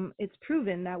 it's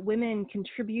proven that women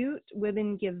contribute,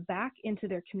 women give back into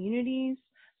their communities,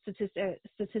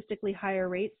 statistically higher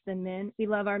rates than men. We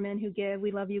love our men who give.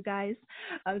 We love you guys.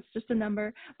 It's just a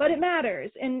number, but it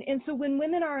matters. And so when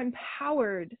women are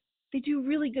empowered, they do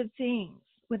really good things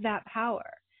with that power.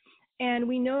 And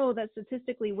we know that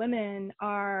statistically women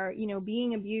are, you know,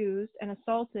 being abused and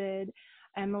assaulted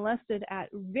and molested at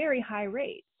very high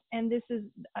rates. And this is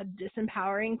a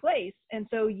disempowering place. And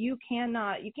so you can't,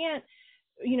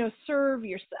 you know, serve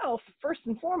yourself first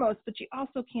and foremost, but you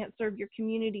also can't serve your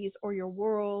communities or your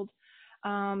world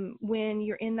when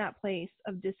you're in that place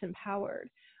of disempowered,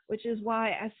 which is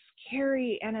why, as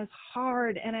scary and as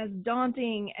hard and as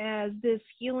daunting as this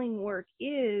healing work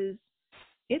is,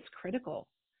 it's critical.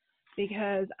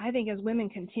 Because I think as women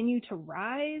continue to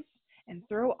rise and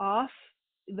throw off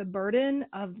the burden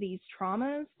of these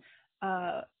traumas,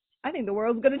 I think the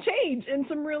world's going to change in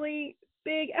some really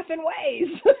big effing ways.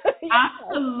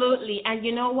 Absolutely. And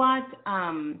you know what?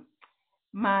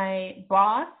 My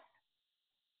boss,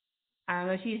 I don't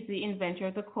know, she's the inventor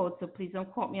of the quote, so please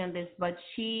don't quote me on this, but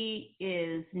she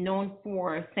is known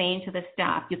for saying to the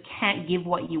staff, you can't give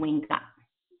what you ain't got.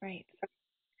 Right.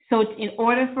 So in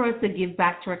order for us to give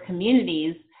back to our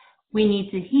communities, we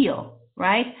need to heal,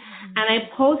 right? Mm-hmm. And I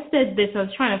posted this, I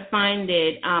was trying to find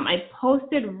it. I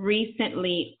posted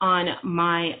recently on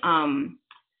my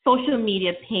social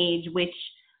media page, which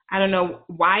I don't know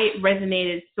why it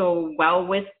resonated so well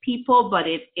with people, but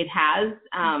it has.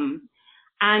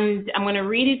 And I'm going to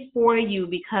read it for you,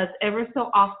 because ever so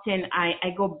often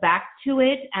I go back to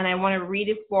it, and I want to read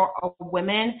it for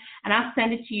women, and I'll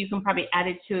send it to you. You can probably add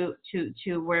it to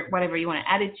whatever you want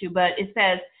to add it to. But it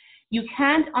says, you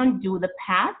can't undo the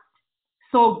past,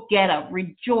 so get up,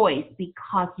 rejoice,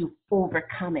 because you've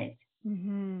overcome it.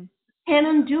 Mm-hmm. Can't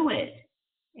undo it.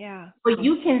 Yeah. But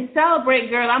you can celebrate,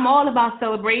 girl. I'm all about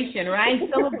celebration, right?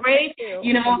 Celebrate,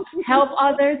 you know, help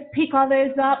others, pick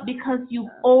others up, because you've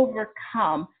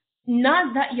overcome.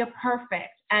 Not that you're perfect.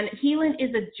 And healing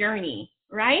is a journey,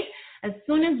 right? As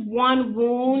soon as one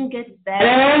wound gets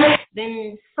better,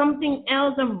 then something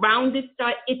else around it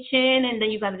start itching, and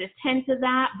then you got to tend to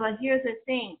that. But here's the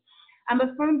thing. I'm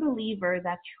a firm believer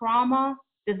that trauma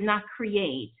does not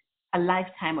create a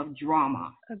lifetime of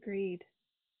drama. Agreed.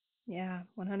 Yeah,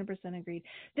 100% agreed.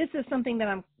 This is something that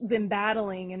I've been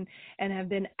battling and have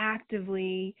been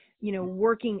actively,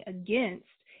 working against,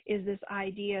 is this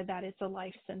idea that it's a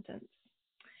life sentence.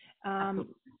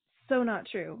 So not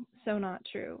true. So not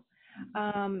true.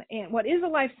 And what is a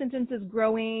life sentence is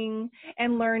growing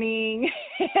and learning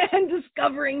and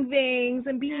discovering things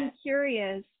and being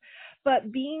curious,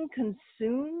 but being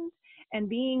consumed and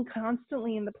being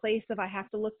constantly in the place of, I have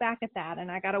to look back at that,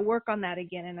 and I got to work on that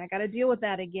again, and I got to deal with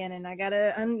that again, and I got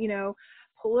to,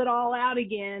 pull it all out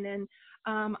again. And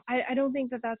I don't think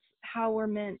that that's how we're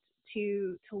meant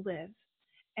to live.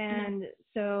 And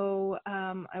so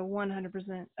I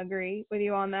 100% agree with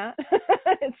you on that.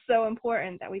 It's so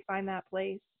important that we find that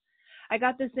place. I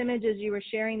got this image as you were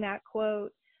sharing that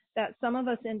quote, that some of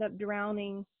us end up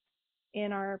drowning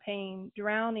in our pain,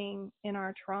 drowning in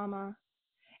our trauma.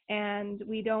 And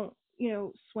we don't,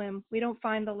 swim. We don't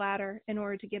find the ladder in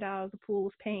order to get out of the pool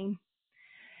of pain,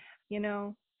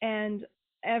 and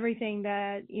everything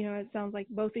that, it sounds like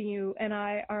both of you and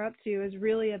I are up to is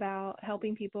really about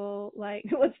helping people, like,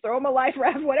 let's throw them a life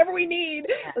raft, whatever we need.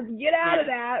 Let's get out of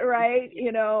that, right?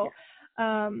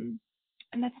 And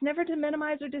that's never to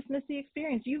minimize or dismiss the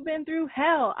experience. You've been through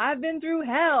hell. I've been through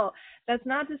hell. That's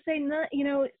not to say,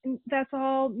 that's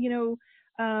all,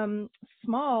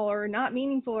 small or not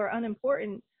meaningful or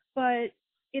unimportant, but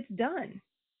it's done.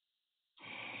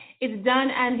 It's done,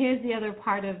 and here's the other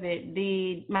part of it.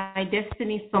 My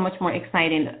destiny is so much more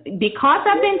exciting. Because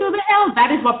I've been through the hell,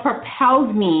 that is what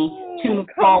propels me to move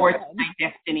forward to my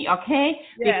destiny, okay?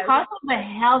 Yes. Because of the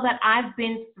hell that I've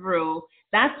been through,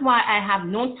 that's why I have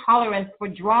no tolerance for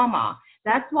drama.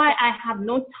 That's why I have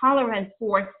no tolerance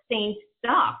for staying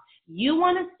stuck. You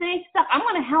want to stay stuck? I'm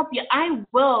going to help you. I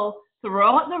will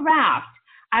throw out the raft.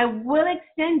 I will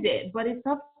extend it, but it's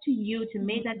up to you to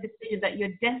make that decision that your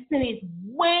destiny is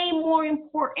way more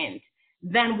important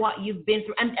than what you've been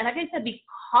through. And like I said, because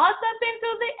I've been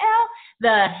through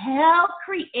the hell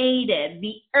created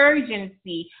the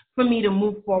urgency for me to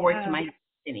move forward to my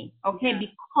destiny, okay,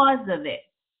 because of it.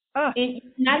 Oh, you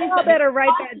better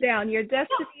write that down. Your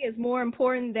destiny is more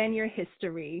important than your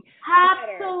history.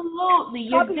 Absolutely.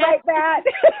 Your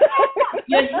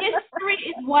history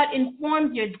is what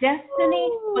informs your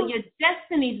destiny, but your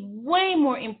destiny is way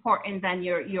more important than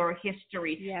your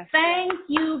history. Yes. Thank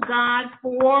you, God,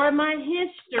 for my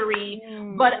history.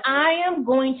 But I am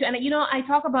going to, and I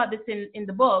talk about this in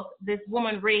the book, this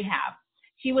woman, Rahab.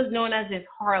 She was known as this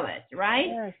harlot, right?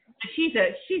 Yes. She's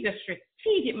a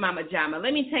strategic mama jama.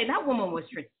 Let me tell you, that woman was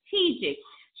strategic.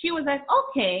 She was like,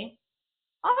 okay,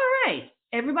 all right,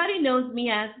 everybody knows me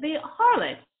as the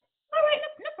harlot. All right,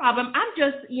 no problem. I'm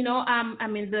just,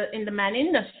 I'm in the man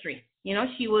industry.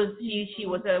 She was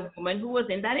a woman who was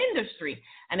in that industry,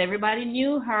 and everybody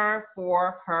knew her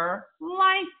for her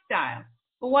lifestyle.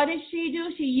 But what did she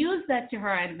do? She used that to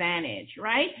her advantage,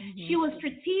 right? Mm-hmm. She was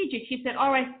strategic. She said, all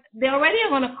right, they already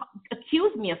are going to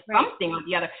accuse me of something or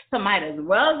the other, so might as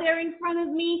well they're in front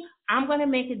of me. I'm going to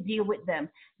make a deal with them.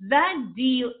 That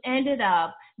deal ended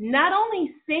up not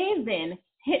only saving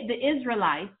the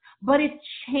Israelites, but it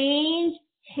changed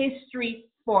history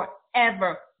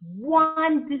forever.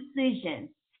 One decision.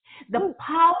 The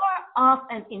power of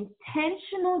an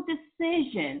intentional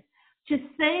decision to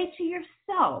say to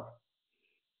yourself,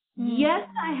 yes,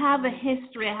 I have a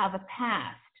history, I have a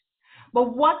past,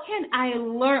 but what can I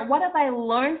learn? What have I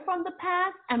learned from the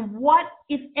past? And what,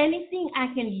 if anything, I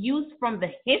can use from the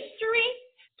history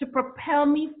to propel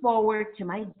me forward to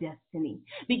my destiny?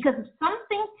 Because if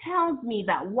something tells me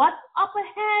that what's up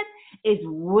ahead is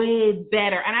way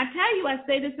better. And I tell you, I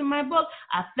say this in my book,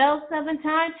 I fell 7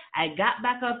 times, I got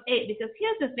back up 8. Because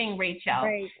here's the thing,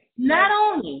 Rachel. Not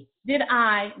only did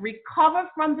I recover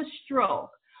from the stroke,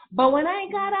 but when I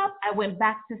got up, I went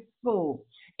back to school.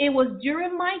 It was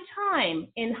during my time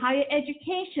in higher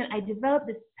education, I developed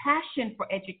this passion for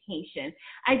education.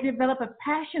 I developed a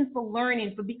passion for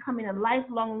learning, for becoming a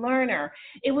lifelong learner.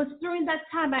 It was during that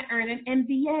time I earned an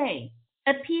MBA,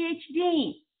 a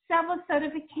PhD, several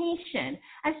certification.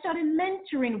 I started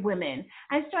mentoring women.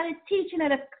 I started teaching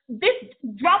this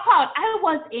dropout. I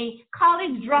was a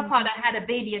college dropout. I had a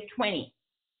baby at 20.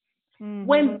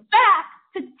 Went back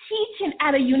to teaching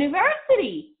at a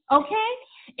university, okay?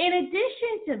 In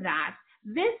addition to that,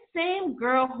 this same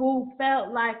girl who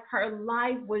felt like her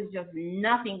life was just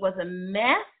nothing, was a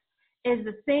mess, is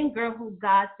the same girl who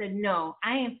God said, no,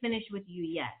 I ain't finished with you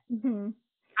yet.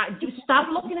 Stop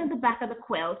looking at the back of the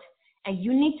quilt, and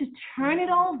you need to turn it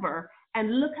over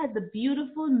and look at the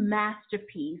beautiful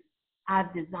masterpiece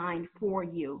I've designed for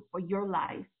you, for your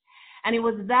life. And it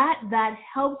was that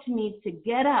helped me to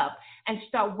get up and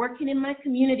start working in my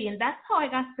community. And that's how I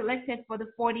got selected for the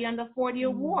 40 Under 40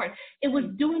 award. It was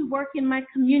doing work in my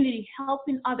community,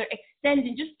 helping others,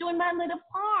 extending, just doing my little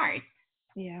part.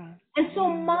 Yeah. And so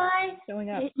my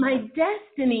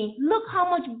destiny, look how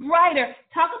much brighter.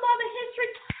 Talk about the history.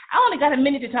 I only got a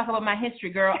minute to talk about my history,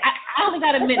 girl. I only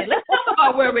got a minute. Let's talk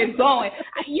about where we're going.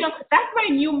 That's my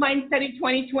new mindset in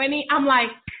 2020. I'm like,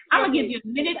 I'm going to give you a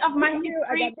minute of my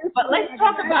history, but let's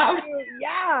talk about.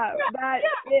 That's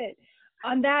it.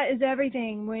 And that is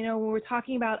everything. When we're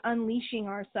talking about unleashing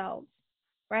ourselves,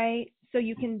 right? So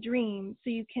you can dream, so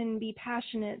you can be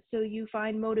passionate, so you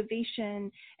find motivation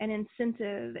and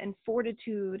incentive and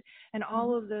fortitude and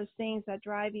all of those things that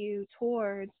drive you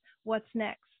towards what's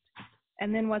next,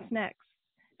 and then what's next,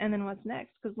 and then what's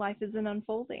next, because life is an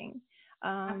unfolding.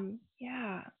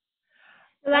 The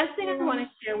last thing I want to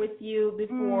share with you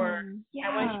before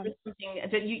I want to share something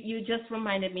that you just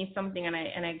reminded me something, and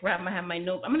I have my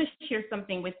note. I'm going to share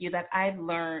something with you that I've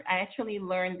learned. I actually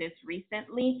learned this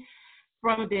recently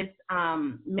from this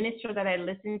minister that I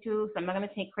listened to. So I'm not going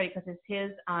to take credit because it's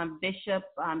his, Bishop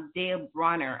Dale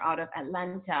Bronner out of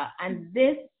Atlanta. And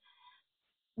this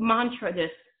mantra,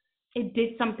 it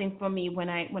did something for me when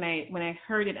I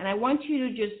heard it. And I want you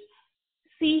to just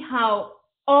see how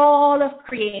all of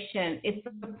creation is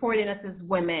supporting us as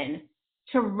women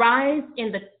to rise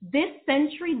in this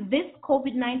century. This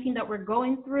COVID-19 that we're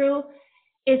going through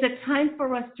is a time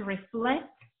for us to reflect,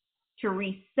 to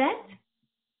reset.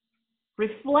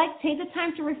 Reflect, take the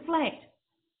time to reflect,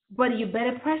 but you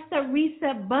better press that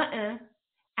reset button,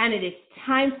 and it is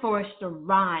time for us to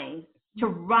rise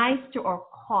to our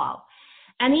call.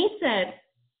 And he said,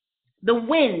 the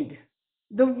wind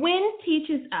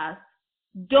teaches us,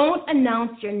 don't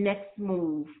announce your next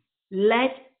move.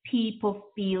 Let people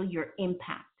feel your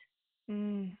impact.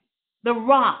 The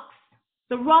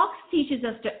rocks teaches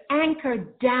us to anchor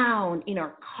down in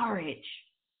our courage.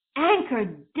 Anchor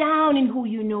down in who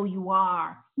you know you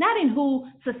are, not in who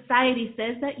society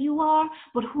says that you are,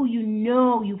 but who you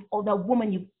know that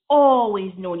woman you've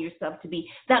always known yourself to be,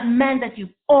 that man that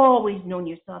you've always known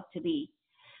yourself to be.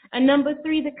 And number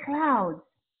 3, the clouds,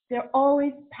 they're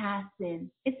always passing.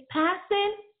 It's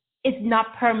passing, it's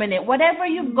not permanent. Whatever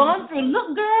you've gone through,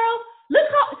 look, girl, look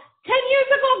how 10 years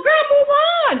ago, girl, move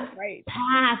on. Right.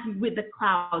 Pass with the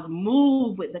clouds,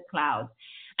 move with the clouds.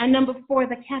 And number 4,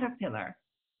 the caterpillar.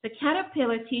 The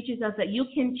caterpillar teaches us that you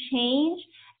can change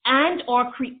and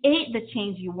or create the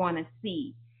change you want to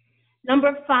see.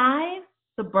 Number 5,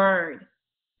 the bird.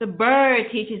 The bird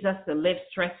teaches us to live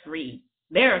stress-free.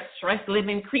 They're a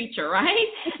stress-living creature, right?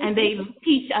 And they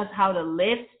teach us how to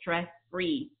live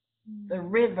stress-free. The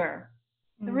river.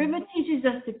 The river teaches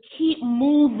us to keep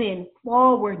moving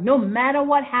forward no matter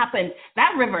what happens.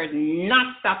 That river is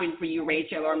not stopping for you,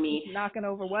 Rachel, or me. Knocking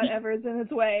over whatever is in its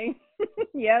way.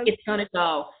 Yes. It's going to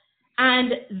go.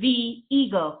 And the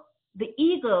eagle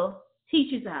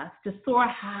teaches us to soar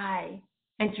high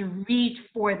and to reach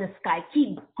for the sky.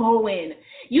 Keep going.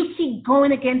 You keep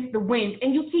going against the wind,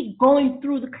 and you keep going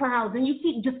through the clouds, and you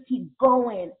keep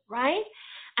going, right?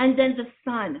 And then the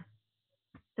sun.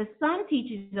 The sun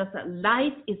teaches us that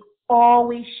light is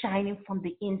always shining from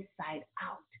the inside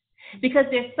out. Because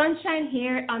there's sunshine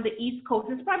here on the East Coast.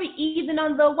 It's probably even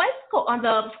on the West Coast.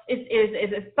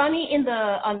 It's sunny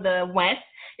on the West.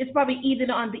 It's probably even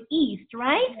on the East,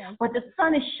 right? Yeah. But the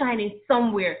sun is shining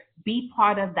somewhere. Be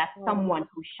part of that someone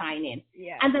who's shining.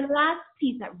 Yeah. And the last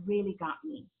piece that really got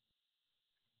me,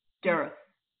 dearth.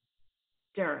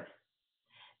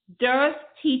 Dearth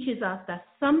teaches us that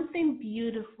something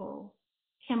beautiful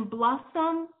can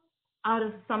blossom out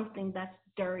of something that's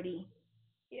dirty.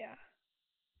 Yeah.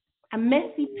 A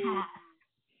messy past,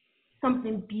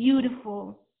 something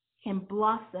beautiful can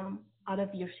blossom out of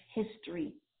your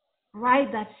history.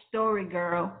 Write that story,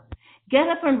 girl. Get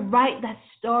up and write that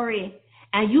story,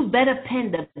 and you better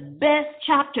pen the best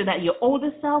chapter that your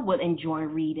older self will enjoy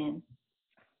reading.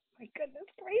 My goodness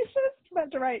gracious. I'm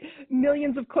about to write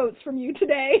millions of quotes from you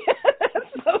today. That's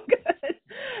so good.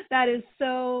 That is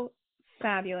so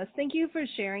fabulous. Thank you for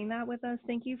sharing that with us.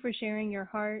 Thank you for sharing your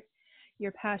heart,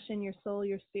 your passion, your soul,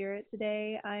 your spirit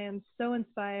today. I am so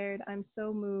inspired. I'm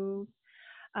so moved.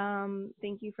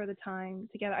 Thank you for the time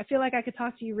together. I feel like I could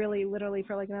talk to you really literally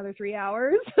for like another 3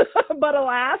 hours, but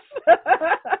alas,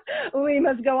 we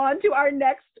must go on to our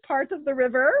next part of the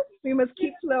river. We must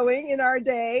keep flowing in our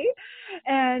day.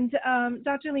 And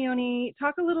Dr. Leone,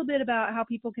 talk a little bit about how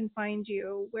people can find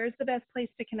you. Where's the best place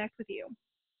to connect with you?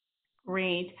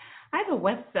 Great. I have a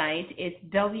website. It's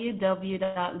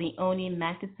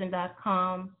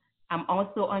www.leoniematheson.com. I'm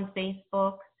also on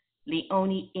Facebook,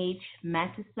 Leonie H.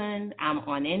 Matheson. I'm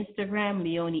on Instagram,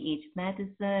 Leonie H.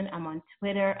 Matheson. I'm on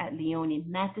Twitter at Leonie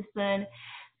Matheson.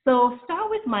 So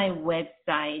start with my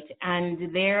website,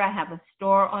 and there I have a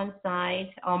store on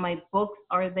site. All my books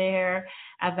are there.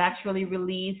 I've actually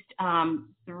released 2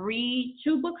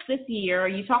 books this year.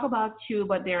 You talk about 2,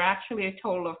 but there are actually a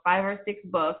total of 5 or 6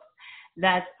 books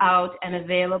that's out and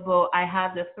available. I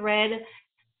have the Thread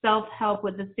Self-Help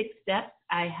with the 6 Steps.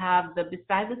 I have the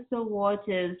Beside the Still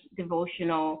Waters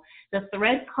devotional, the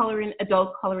Thread Coloring,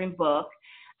 adult coloring book.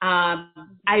 I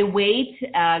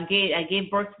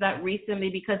gave birth to that recently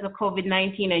because of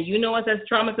COVID-19, and you know us as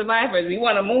trauma survivors, we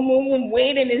want to move.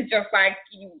 Waiting is just like,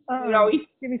 give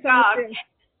me something.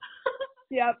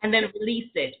 Yep. And then Release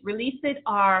It.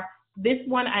 This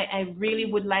one I really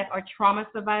would like our trauma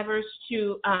survivors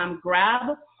to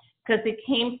grab, because it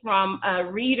came from a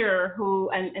reader who,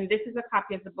 and this is a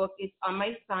copy of the book, it's on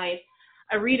my site,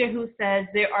 a reader who says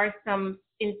there are some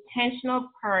intentional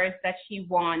prayers that she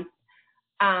wants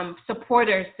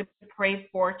supporters to pray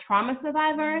for trauma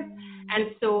survivors.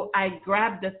 And so I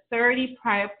grabbed the 30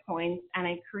 prayer points and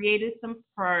I created some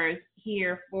prayers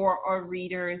here for our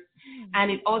readers. And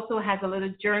it also has a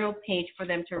little journal page for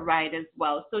them to write as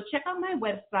well. So check out my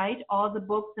website. All the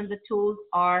books and the tools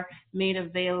are made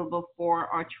available for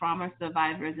our trauma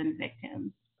survivors and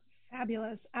victims.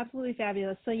 Fabulous. Absolutely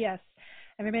fabulous. So yes,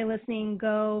 everybody listening,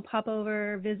 go pop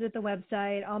over, visit the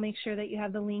website. I'll make sure that you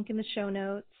have the link in the show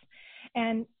notes.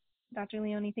 And Dr.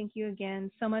 Leonie, thank you again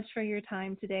so much for your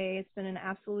time today. It's been an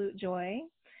absolute joy.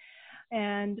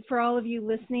 And for all of you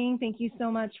listening, thank you so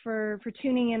much for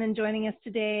tuning in and joining us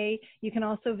today. You can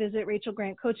also visit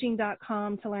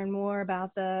rachelgrantcoaching.com to learn more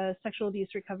about the sexual abuse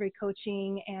recovery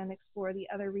coaching and explore the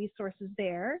other resources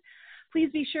there. Please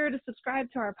be sure to subscribe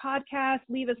to our podcast,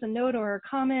 leave us a note or a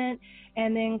comment,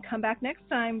 and then come back next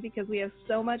time because we have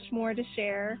so much more to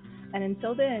share. And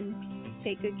until then,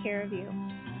 take good care of you.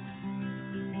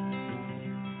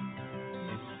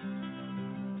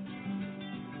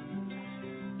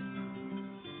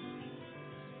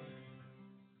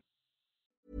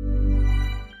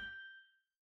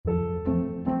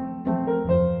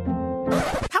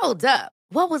 Hold up.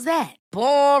 What was that?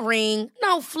 Boring.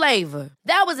 No flavor.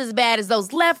 That was as bad as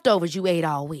those leftovers you ate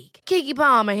all week. Keke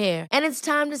Palmer here, and it's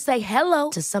time to say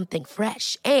hello to something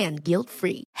fresh and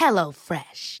guilt-free. Hello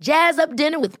Fresh. Jazz up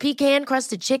dinner with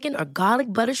pecan-crusted chicken or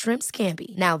garlic butter shrimp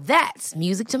scampi. Now that's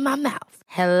music to my mouth.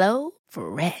 Hello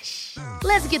Fresh.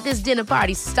 Let's get this dinner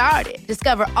party started.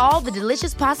 Discover all the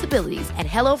delicious possibilities at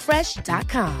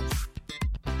HelloFresh.com.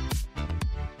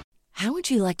 How would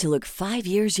you like to look 5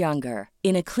 years younger?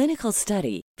 In a clinical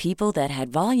study, people that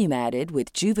had volume added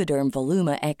with Juvederm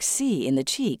Voluma XC in the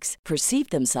cheeks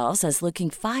perceived themselves as looking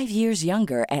 5 years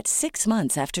younger at 6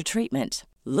 months after treatment.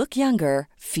 Look younger,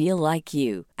 feel like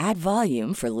you. Add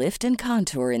volume for lift and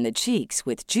contour in the cheeks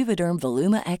with Juvederm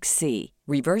Voluma XC.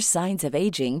 Reverse signs of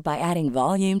aging by adding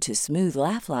volume to smooth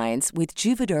laugh lines with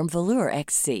Juvederm Volure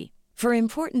XC. For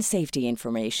important safety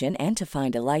information and to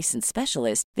find a licensed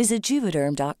specialist, visit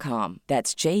Juvederm.com.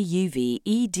 That's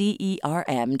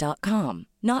JUVEDERM.com.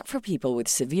 Not for people with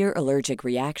severe allergic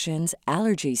reactions,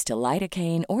 allergies to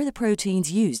lidocaine, or the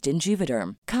proteins used in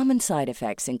Juvederm. Common side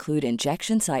effects include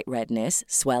injection site redness,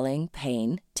 swelling,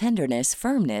 pain, tenderness,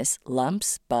 firmness,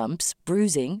 lumps, bumps,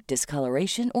 bruising,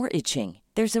 discoloration, or itching.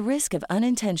 There's a risk of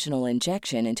unintentional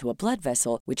injection into a blood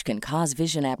vessel, which can cause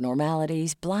vision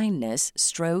abnormalities, blindness,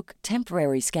 stroke,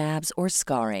 temporary scabs, or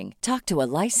scarring. Talk to a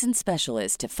licensed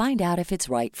specialist to find out if it's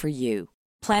right for you.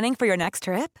 Planning for your next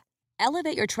trip?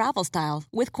 Elevate your travel style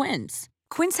with Quince.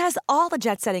 Quince has all the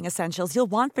jet-setting essentials you'll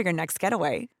want for your next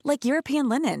getaway, like European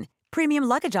linen, premium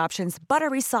luggage options,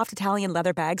 buttery soft Italian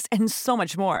leather bags, and so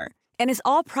much more. And is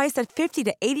all priced at 50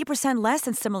 to 80% less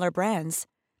than similar brands.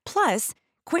 Plus,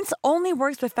 Quince only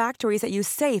works with factories that use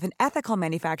safe and ethical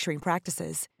manufacturing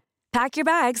practices. Pack your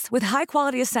bags with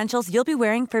high-quality essentials you'll be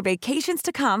wearing for vacations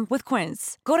to come with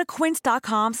Quince. Go to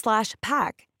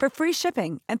quince.com/pack for free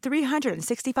shipping and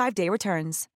 365-day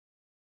returns.